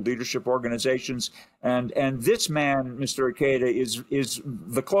of world leadership organizations. And this man, Mr. Ikeda, is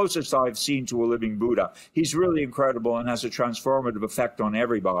the closest I've seen to a living Buddha. He's really incredible and has a transformative effect on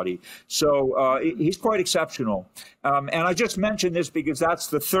everybody. So he's quite exceptional. And I just mentioned this because that's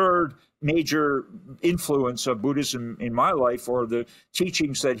the third major influence of Buddhism in my life, or the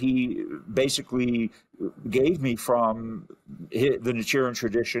teachings that he basically gave me from the Nichiren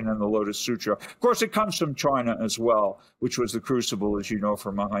tradition and the Lotus Sutra. Of course, it comes from China as well, which was the crucible, as you know,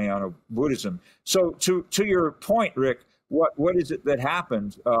 for Mahayana Buddhism. So to your point, Rick, what is it that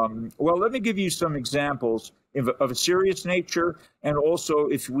happened? Well, let me give you some examples of a serious nature. And also,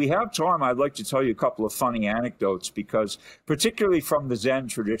 if we have time, I'd like to tell you a couple of funny anecdotes, because particularly from the Zen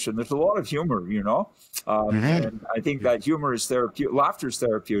tradition, there's a lot of humor, and I think that humor is therapeutic, laughter is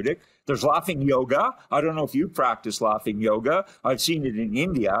therapeutic. There's laughing yoga. I don't know if you practice laughing yoga. I've seen it in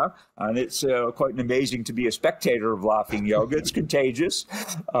India, and it's quite amazing to be a spectator of laughing yoga. It's contagious.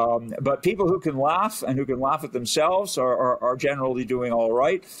 But people who can laugh and who can laugh at themselves are generally doing all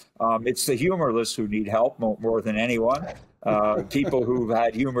right. It's the humorless who need help more than anyone. People who've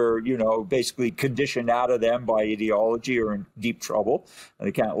had humor, basically conditioned out of them by ideology are in deep trouble.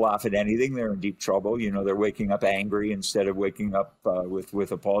 They can't laugh at anything. They're in deep trouble. They're waking up angry instead of waking up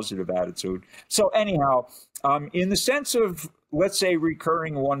with a positive attitude. So anyhow, in the sense of, let's say,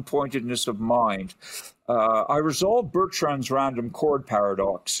 recurring one-pointedness of mind, I resolved Bertrand's random chord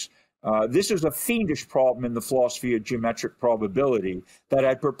paradox. This is a fiendish problem in the philosophy of geometric probability that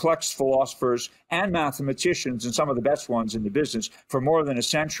had perplexed philosophers and mathematicians, and some of the best ones in the business, for more than a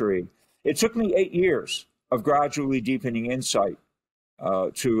century. It took me 8 years of gradually deepening insight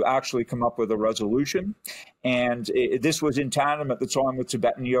to actually come up with a resolution. And this was in tandem at the time with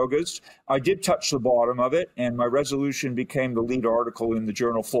Tibetan yogas. I did touch the bottom of it, and my resolution became the lead article in the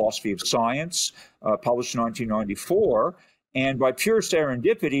journal Philosophy of Science, published in 1994. And by pure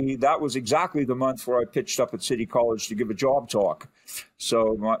serendipity, that was exactly the month where I pitched up at City College to give a job talk.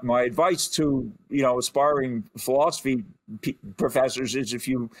 So my advice to aspiring philosophy professors is, if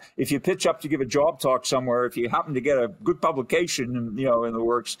you pitch up to give a job talk somewhere, if you happen to get a good publication in the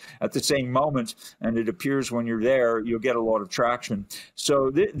works at the same moment, and it appears when you're there, you'll get a lot of traction.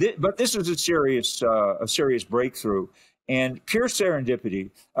 So but this was a serious breakthrough. And pure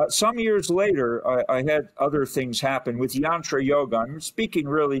serendipity. Some years later, I had other things happen with Yantra Yoga. I'm speaking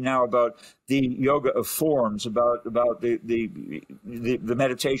really now about the yoga of forms, about the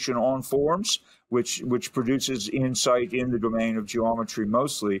meditation on forms, which produces insight in the domain of geometry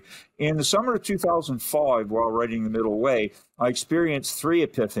mostly. In the summer of 2005, while writing The Middle Way, I experienced 3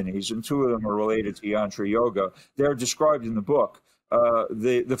 epiphanies, and 2 of them are related to Yantra Yoga. They're described in the book.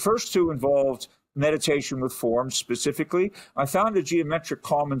 The first 2 involved meditation with forms. Specifically, I found a geometric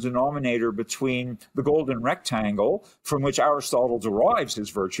common denominator between the golden rectangle, from which Aristotle derives his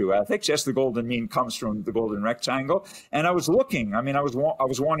virtue ethics. Yes, the golden mean comes from the golden rectangle. And I was looking, I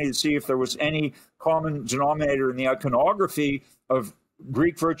was wanting to see if there was any common denominator in the iconography of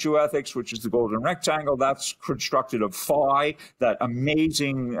Greek virtue ethics, which is the golden rectangle. That's constructed of phi, that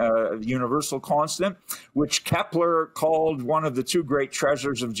amazing universal constant, which Kepler called one of the 2 great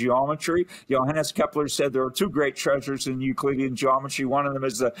treasures of geometry. Johannes Kepler said there are 2 great treasures in Euclidean geometry. One of them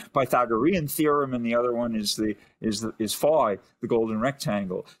is the Pythagorean theorem, and the other one is phi, the golden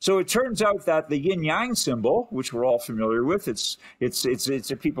rectangle. So it turns out that the yin-yang symbol, which we're all familiar with, it's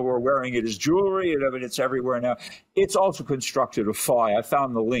people were wearing it as jewelry, and it's everywhere now. It's also constructed of phi. I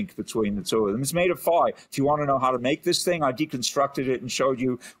found the link between the 2 of them. It's made of phi. If you want to know how to make this thing, I deconstructed it and showed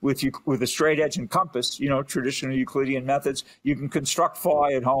you with a straight edge and compass, traditional Euclidean methods. You can construct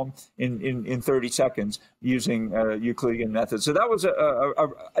phi at home in 30 seconds using Euclidean methods. So that was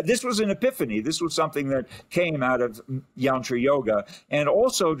this was an epiphany. This was something that came out of Yantra Yoga, and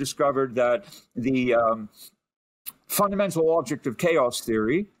also discovered that the fundamental object of chaos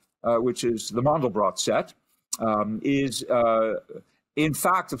theory, which is the Mandelbrot set, is in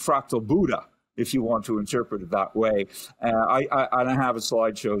fact a fractal Buddha, if you want to interpret it that way. I have a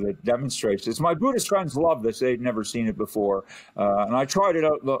slideshow that demonstrates this. My Buddhist friends love this. They'd never seen it before. And I tried it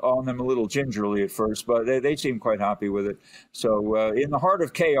out on them a little gingerly at first, but they seem quite happy with it. So in the heart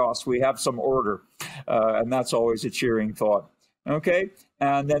of chaos, we have some order, and that's always a cheering thought. Okay,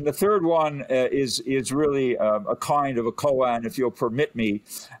 and then the third one is really a kind of a koan, if you'll permit me.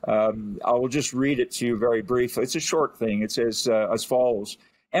 I will just read it to you very briefly. It's a short thing. It says as follows.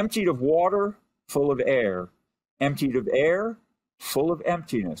 Emptied of water, full of air. Emptied of air, full of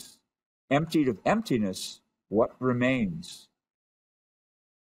emptiness. Emptied of emptiness, what remains?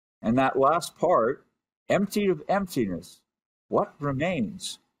 And that last part, emptied of emptiness, what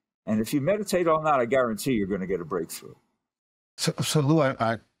remains? And if you meditate on that, I guarantee you're going to get a breakthrough. So Lou,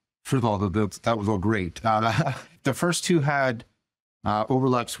 first of all, that was all great. The first two had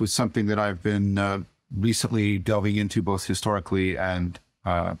overlaps with something that I've been recently delving into, both historically and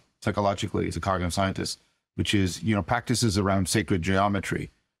psychologically as a cognitive scientist, which is, practices around sacred geometry,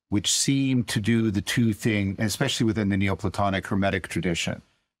 which seem to do the two things, especially within the Neoplatonic Hermetic tradition.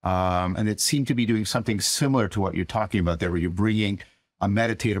 And it seemed to be doing something similar to what you're talking about there, where you're bringing a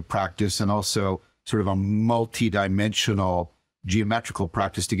meditative practice and also sort of a multi-dimensional geometrical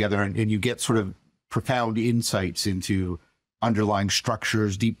practice together, and you get sort of profound insights into underlying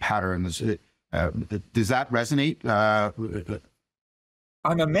structures, deep patterns. Does that resonate?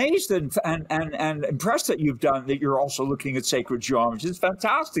 I'm amazed and impressed that you're also looking at sacred geometry. It's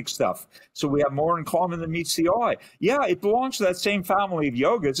fantastic stuff. So we have more in common than meets the eye. Yeah, it belongs to that same family of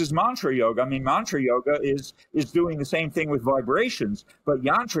yogas as mantra yoga. I mean, mantra yoga is doing the same thing with vibrations, but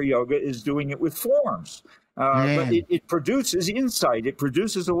yantra yoga is doing it with forms. But it produces insight. It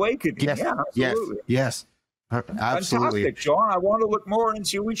produces awakening. Yes, yeah, absolutely. Yes. Absolutely. Fantastic, John. I want to look more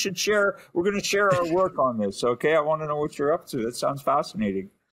into. We're going to share our work on this. Okay. I want to know what you're up to. That sounds fascinating.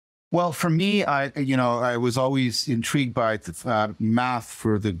 Well, for me, I was always intrigued by math.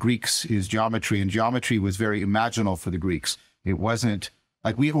 For the Greeks is geometry, and geometry was very imaginal for the Greeks. It wasn't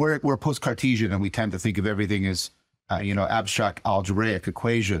like we're post-Cartesian, and we tend to think of everything as, abstract algebraic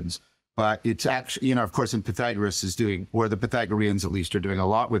equations. But it's actually, of course, and Pythagoras is doing, or the Pythagoreans at least are doing a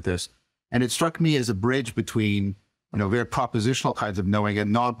lot with this. And it struck me as a bridge between, very propositional kinds of knowing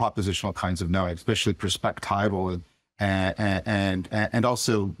and non-propositional kinds of knowing, especially perspectival, and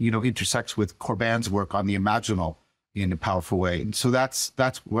also, intersects with Corbin's work on the imaginal in a powerful way. And so that's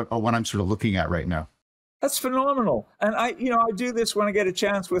what I'm sort of looking at right now. That's phenomenal. And I do this when I get a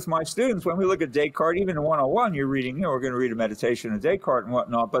chance with my students. When we look at Descartes, even in 101, you're reading, we're going to read a meditation of Descartes and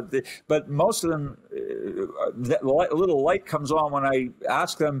whatnot. But most of them, a little light comes on when I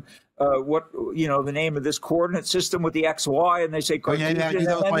ask them what, the name of this coordinate system with the X, Y, and they say Cartesian.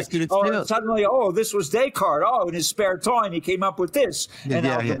 Suddenly, this was Descartes. In his spare time, he came up with this. And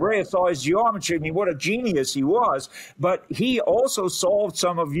algebraic saw his geometry. I mean, what a genius he was. But he also solved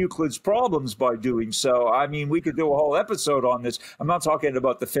some of Euclid's problems by doing so. I mean, we could do a whole episode on this. I'm not talking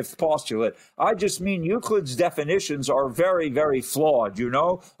about the fifth postulate. I just mean Euclid's definitions are very, very flawed.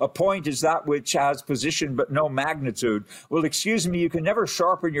 A point is that which has position but no magnitude. Well, excuse me, you can never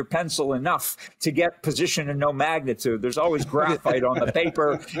sharpen your pencil enough to get position and no magnitude. There's always graphite on the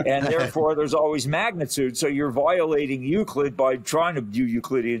paper, and therefore there's always magnitude. So you're violating Euclid by trying to do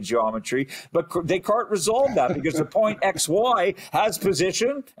Euclidean geometry. But Descartes resolved that because the point XY has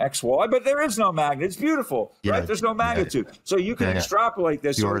position, XY, but there is no magnitude. It's beautiful, right? There's no magnitude. So you can extrapolate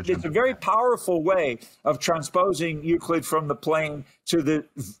this. It's a very powerful way of transposing Euclid from the plane to the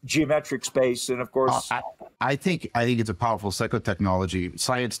geometric space. And of course, I think it's a powerful psychotechnology.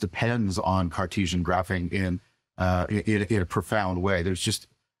 Science depends on Cartesian graphing in a profound way. There's just,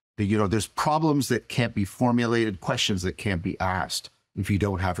 there's problems that can't be formulated, questions that can't be asked if you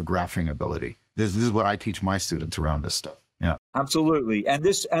don't have a graphing ability. This is what I teach my students around this stuff. Yeah, absolutely. And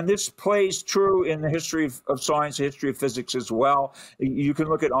this plays true in the history of science, the history of physics as well. You can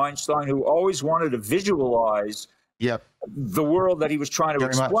look at Einstein, who always wanted to visualize the world that he was trying to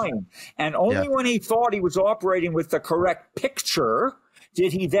explain. And only when he thought he was operating with the correct picture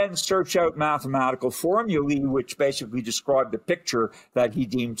did he then search out mathematical formulae, which basically described the picture that he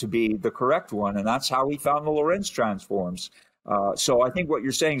deemed to be the correct one. And that's how he found the Lorentz transforms. So I think what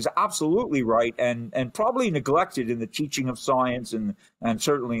you're saying is absolutely right, and probably neglected in the teaching of science and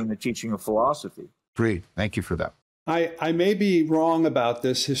certainly in the teaching of philosophy. Great. Thank you for that. I may be wrong about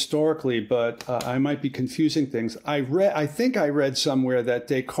this historically, but I might be confusing things. I think I read somewhere that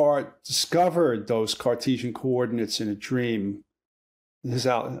Descartes discovered those Cartesian coordinates in a dream. His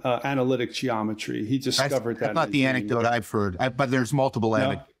analytic geometry. He discovered that. That's not the anecdote I've heard, but there's multiple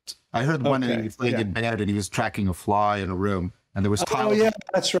anecdotes. I heard one that he was laying in bed and he was tracking a fly in a room, and there was tiles. Oh yeah,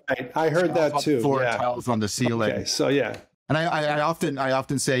 that's right. I heard that too. Tiles on the ceiling. Okay, so yeah. And I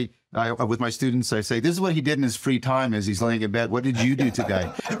often say, with my students, I say, this is what he did in his free time as he's laying in bed. What did you do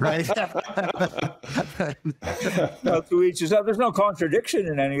today? Right? Well, to each his own. There's no contradiction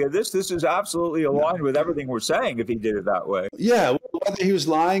in any of this. This is absolutely aligned with everything we're saying if he did it that way. Yeah, whether he was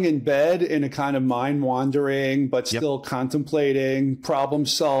lying in bed in a kind of mind wandering, but still contemplating, problem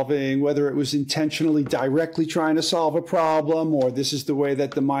solving, whether it was intentionally directly trying to solve a problem, or this is the way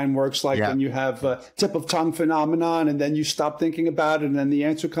that the mind works, like when you have a tip of tongue phenomenon and then you stop thinking about it and then the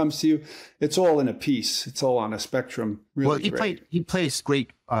answer comes to you. It's all in a piece. It's all on a spectrum. Really he placed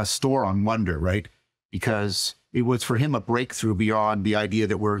great store on wonder, right? Because it was for him a breakthrough beyond the idea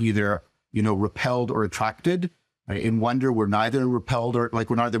that we're either, repelled or attracted. In wonder, we're neither repelled or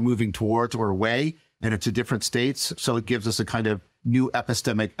we're neither moving towards or away, and it's a different states. So it gives us a kind of new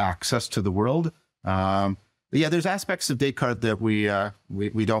epistemic access to the world. There's aspects of Descartes that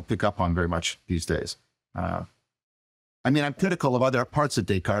we don't pick up on very much these days. I'm critical of other parts of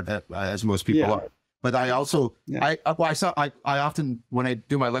Descartes, as most people are. But I also, I often, when I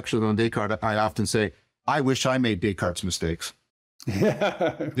do my lectures on Descartes, I often say, I wish I made Descartes' mistakes.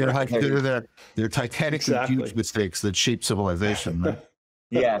 They're titanic and huge mistakes that shape civilization. Right?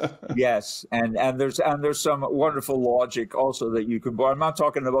 Yes, and there's some wonderful logic also that you can. I'm not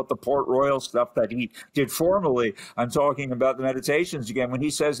talking about the Port Royal stuff that he did formally. I'm talking about the meditations again. When he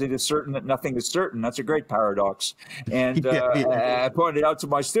says it is certain that nothing is certain, that's a great paradox. And I pointed out to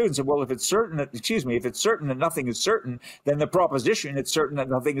my students, well, if it's certain that nothing is certain, then the proposition it's certain that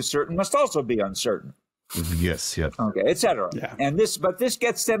nothing is certain must also be uncertain. Yes. Okay, etc. Yeah. And this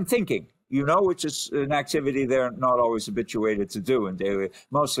gets them thinking. Which is an activity they're not always habituated to do in daily.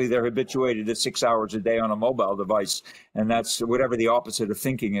 Mostly they're habituated to 6 hours a day on a mobile device, and that's whatever the opposite of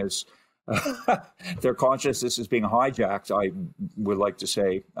thinking is. Their consciousness is being hijacked, I would like to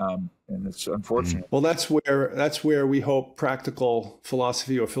say, and it's unfortunate. Well, that's where we hope practical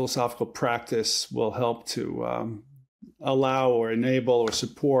philosophy or philosophical practice will help to allow or enable or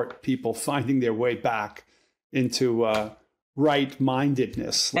support people finding their way back into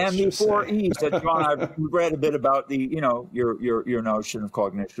right-mindedness. And the four E's that John, I've read a bit about your notion of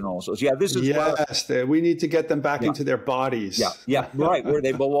cognition also. So, this is we need to get them back into their bodies. Yeah, right, where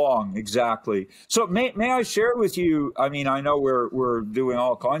they belong, exactly. So may I share with you? I know we're doing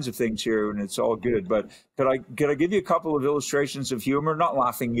all kinds of things here, and it's all good. But could I give you a couple of illustrations of humor? Not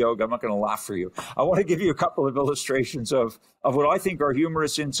laughing yoga. I'm not going to laugh for you. I want to give you a couple of illustrations of what I think are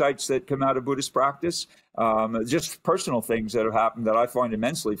humorous insights that come out of Buddhist practice. Just personal things that have happened that I find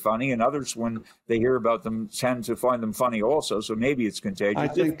immensely funny, and others, when they hear about them, tend to find them funny also. So maybe it's contagious. I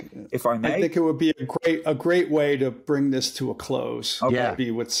think it would be a great way to bring this to a close. Okay.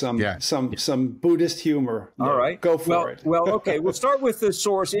 Be with some Buddhist humor. All right, go for it. Well, okay. We'll start with the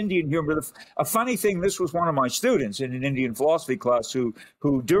source Indian humor. A funny thing. This was one of my students in an Indian philosophy class who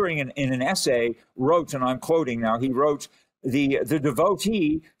during in an essay wrote, and I'm quoting now. He wrote, The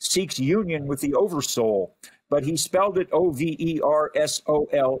devotee seeks union with the oversoul, but he spelled it Oversole.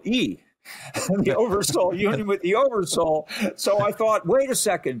 The oversoul, union with the oversoul. So I thought, wait a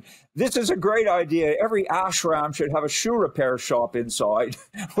second, this is a great idea. Every ashram should have a shoe repair shop inside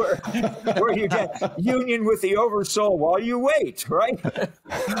where you get union with the oversoul while you wait, right?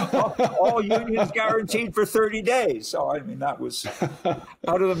 all unions guaranteed for 30 days. So, that was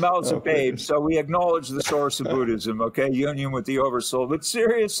out of the mouths of babes. So we acknowledge the source of Buddhism, okay? Union with the oversoul. But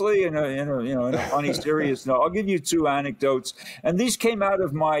seriously, in a funny, serious note, I'll give you two anecdotes. And these came out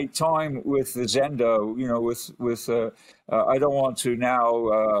of my time with the Zendo, with I don't want to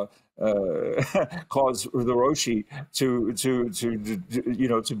now cause the Roshi to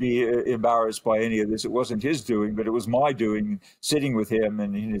be embarrassed by any of this. It wasn't his doing, but it was my doing, sitting with him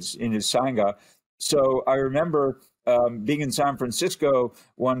and in his sangha. So I remember being in San Francisco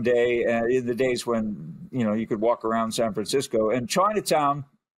one day, in the days when you could walk around San Francisco, and Chinatown.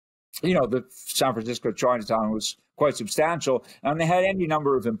 The San Francisco Chinatown was quite substantial, and they had any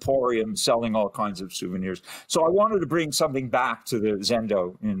number of emporiums selling all kinds of souvenirs. So I wanted to bring something back to the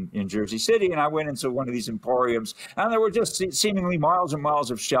Zendo in Jersey City, and I went into one of these emporiums, and there were just seemingly miles and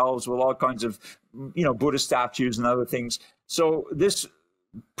miles of shelves with all kinds of, Buddhist statues and other things. So this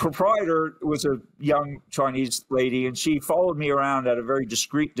proprietor was a young Chinese lady, and she followed me around at a very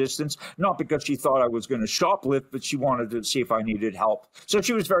discreet distance, not because she thought I was going to shoplift, but she wanted to see if I needed help. So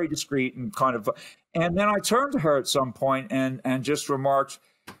she was very discreet and and then I turned to her at some point and just remarked,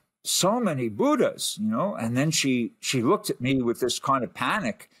 so many Buddhas, and then she looked at me with this kind of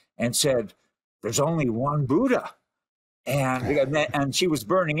panic and said, there's only one Buddha. And she was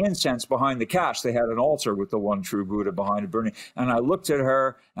burning incense behind the cache. They had an altar with the one true Buddha behind it burning. And I looked at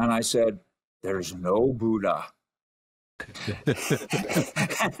her and I said, there's no Buddha.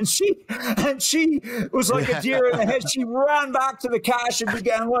 and she was like a deer in the head. She ran back to the cache and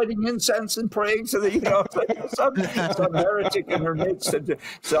began lighting incense and praying to the, some heretic in her midst.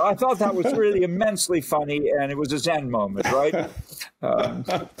 So I thought that was really immensely funny, and it was a Zen moment, right?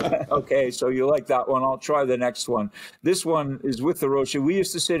 Okay, so you like that one. I'll try the next one. This one is with the Roshi. We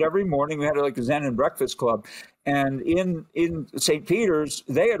used to sit every morning. We had like a Zen and breakfast club. And in St. Peter's,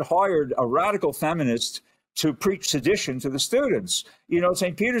 they had hired a radical feminist to preach sedition to the students.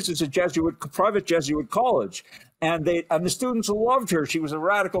 St. Peter's is a private Jesuit college. And the students loved her. She was a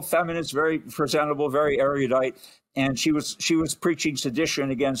radical feminist, very presentable, very erudite. And she was preaching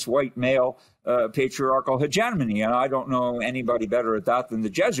sedition against white male patriarchal hegemony. And I don't know anybody better at that than the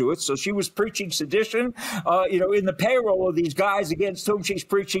Jesuits. So she was preaching sedition, in the payroll of these guys against whom she's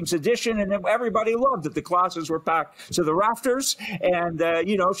preaching sedition. And everybody loved it. The classes were packed to the rafters. And,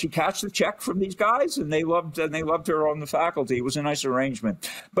 she cashed the check from these guys, and they loved her on the faculty. It was a nice arrangement.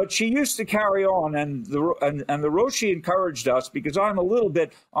 But she used to carry on, and the Roshi encouraged us, because I'm a little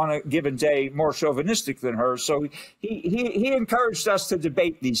bit on a given day more chauvinistic than her. So he encouraged us to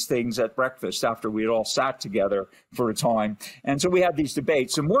debate these things at breakfast after we had all sat together for a time. And so we had these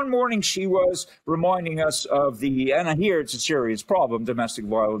debates. And one morning she was reminding us of and here it's a serious problem. Domestic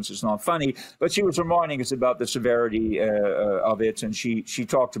violence is not funny, but she was reminding us about the severity of it. And she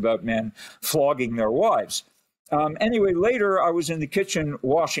talked about men flogging their wives. Anyway, later I was in the kitchen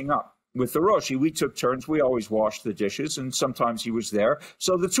washing up with the Roshi. We took turns. We always washed the dishes, and sometimes he was there.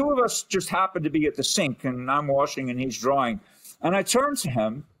 So the two of us just happened to be at the sink, and I'm washing and he's drying. And I turned to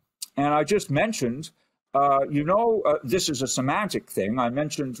him, and I just mentioned, this is a semantic thing. I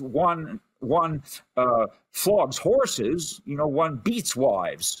mentioned one flogs horses, one beats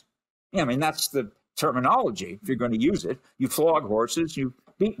wives. Yeah, I mean, that's the terminology, if you're going to use it. You flog horses, you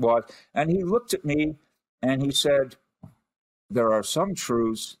beat wives. And he looked at me, and he said, there are some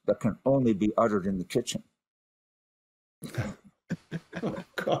truths that can only be uttered in the kitchen. Oh,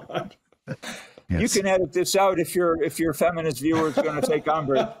 God. Yes. You can edit this out if your feminist viewer is going to take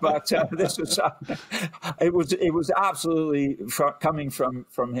umbrage, but this is it was absolutely coming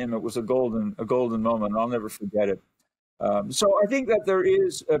from him. It was a golden moment. I'll never forget it. So I think that there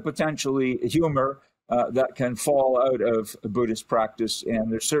is potentially humor that can fall out of Buddhist practice,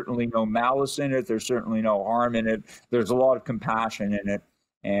 and there's certainly no malice in it. There's certainly no harm in it. There's a lot of compassion in it.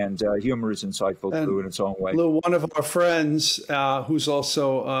 And humor is insightful, too, in its own way. Lou, one of our friends, who's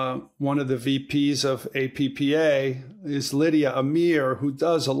also one of the VPs of APPA, is Lydia Amir, who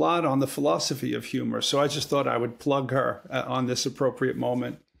does a lot on the philosophy of humor. So I just thought I would plug her on this appropriate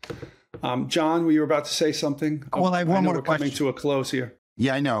moment. John, were you about to say something? Well, I have one more question. Coming to a close here.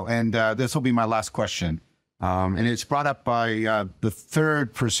 Yeah, I know. And this will be my last question. And it's brought up by the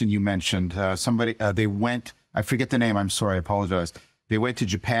third person you mentioned. Somebody, they went, I forget the name. I'm sorry. I apologize. They went to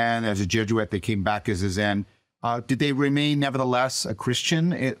Japan as a Jesuit. They came back as a Zen. Did they remain nevertheless a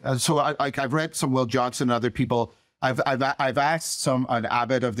Christian? So I've read some Will Johnson and other people. I've asked an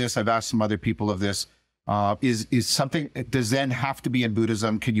abbot of this. I've asked some other people of this. Is something, does Zen have to be in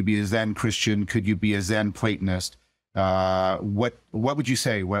Buddhism? Could you be a Zen Christian? Could you be a Zen Platonist? What would you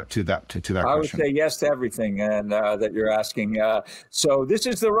say to that question? I would say yes to everything and that you're asking. So this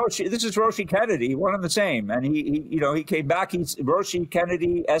is Roshi Kennedy, one and the same, and he came back. He's Roshi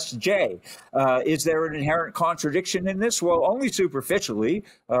Kennedy S.J. Is there an inherent contradiction in this? Well, only superficially,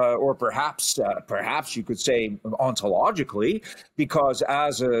 or perhaps you could say ontologically, because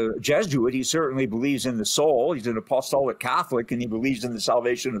as a Jesuit, he certainly believes in the soul. He's an apostolic Catholic, and he believes in the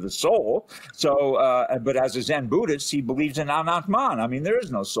salvation of the soul. So, but as a Zen Buddhist, he believes in Anatman. I mean, there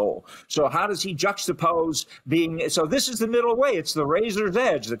is no soul. So how does he juxtapose being? So this is the middle way. It's the razor's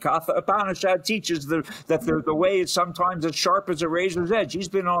edge. The Katha Upanishad teaches that the way is sometimes as sharp as a razor's edge. He's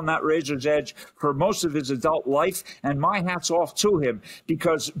been on that razor's edge for most of his adult life, and my hat's off to him,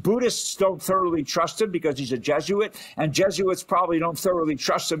 because Buddhists don't thoroughly trust him because he's a Jesuit, and Jesuits probably don't thoroughly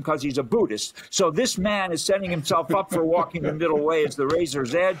trust him because he's a Buddhist. So this man is setting himself up for walking the middle way as the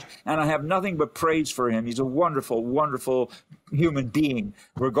razor's edge, and I have nothing but praise for him. He's a wonderful, wonderful human being,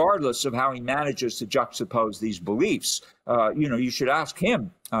 regardless of how he manages to juxtapose these beliefs. You should ask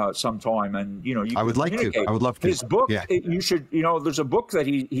him sometime, and I would like to. I would love to. His book, yeah. You should. There's a book that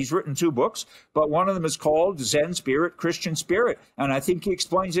he's written, 2 books, but one of them is called Zen Spirit, Christian Spirit, and I think he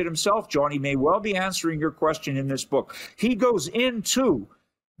explains it himself. John, he may well be answering your question in this book. He goes into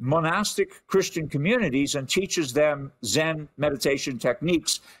monastic Christian communities and teaches them Zen meditation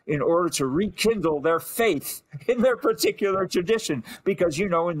techniques in order to rekindle their faith in their particular tradition. Because, you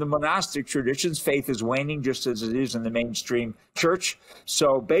know, in the monastic traditions, faith is waning just as it is in the mainstream church.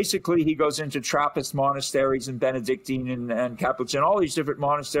 So basically, he goes into Trappist monasteries and Benedictine and Capuchin, all these different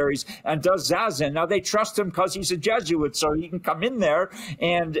monasteries, and does Zazen. Now, they trust him because he's a Jesuit, so he can come in there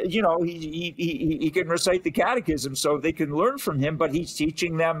and, you know, he can recite the catechism, so they can learn from him, but he's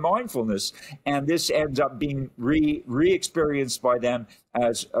teaching them mindfulness, and this ends up being re-experienced by them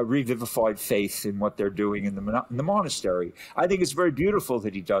as a revivified faith in what they're doing in the monastery. I think it's very beautiful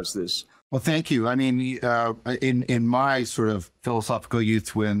that he does this. Well, thank you. I mean, in my sort of philosophical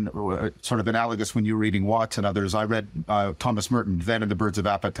youth, when sort of analogous when you were reading Watts and others, I read Thomas Merton, Zen and the Birds of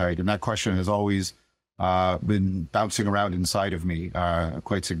Appetite, and that question has always been bouncing around inside of me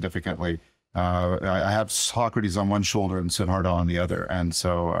quite significantly. I have Socrates on one shoulder and Siddhartha on the other. And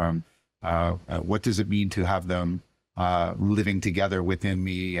so what does it mean to have them living together within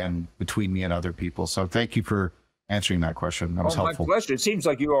me and between me and other people? So thank you for answering that question. That was helpful. My pleasure. It seems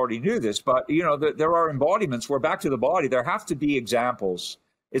like you already knew this, but, you know, there are embodiments. We're back to the body. There have to be examples.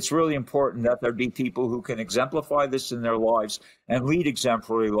 It's really important that there be people who can exemplify this in their lives and lead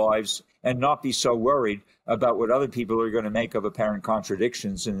exemplary lives and not be so worried about what other people are going to make of apparent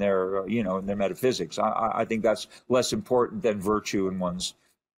contradictions in their, you know, in their metaphysics. I think that's less important than virtue in one's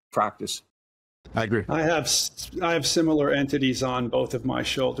practice. I agree. I have similar entities on both of my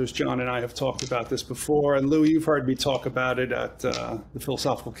shoulders. John and I have talked about this before, and Lou, you've heard me talk about it at the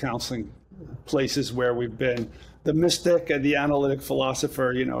philosophical counseling places where we've been. The mystic and the analytic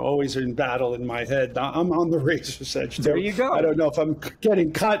philosopher, you know, always in battle in my head. I'm on the razor's edge too. There you go. I don't know if I'm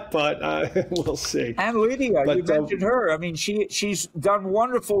getting cut, but we'll see. And Lydia, you mentioned her. I mean, she's done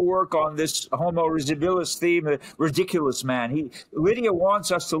wonderful work on this homo risibilis theme, the ridiculous man. Lydia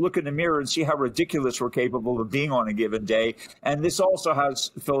wants us to look in the mirror and see how ridiculous we're capable of being on a given day. And this also has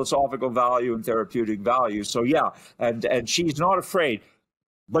philosophical value and therapeutic value. So yeah, and she's not afraid.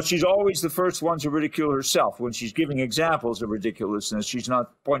 But she's always the first one to ridicule herself. When she's giving examples of ridiculousness, she's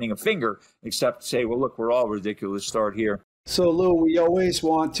not pointing a finger, except to say, well, look, we're all ridiculous. Start here. So, Lou, we always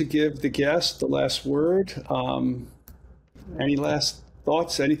want to give the guest the last word. Any last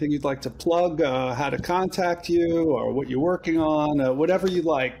thoughts? Anything you'd like to plug? How to contact you or what you're working on? Whatever you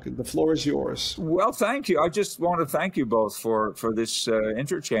like. The floor is yours. Well, thank you. I just want to thank you both for this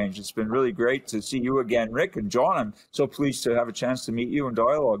interchange. It's been really great to see you again, Rick and John. I'm so pleased to have a chance to meet you and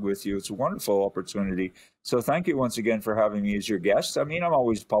dialogue with you. It's a wonderful opportunity. So thank you once again for having me as your guest. I mean, I'm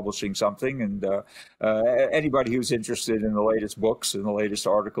always publishing something, and anybody who's interested in the latest books and the latest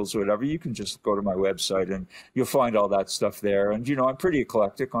articles or whatever, you can just go to my website and you'll find all that stuff there. And, you know, I'm pretty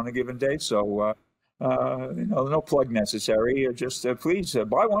eclectic on a given day, so you know, no plug necessary. Just please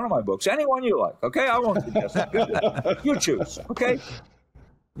buy one of my books, any one you like, okay? I won't suggest it. You choose, okay?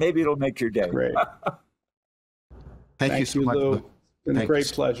 Maybe it'll make your day. Great. Thank you so much. Lou. It's been a great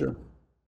you. pleasure.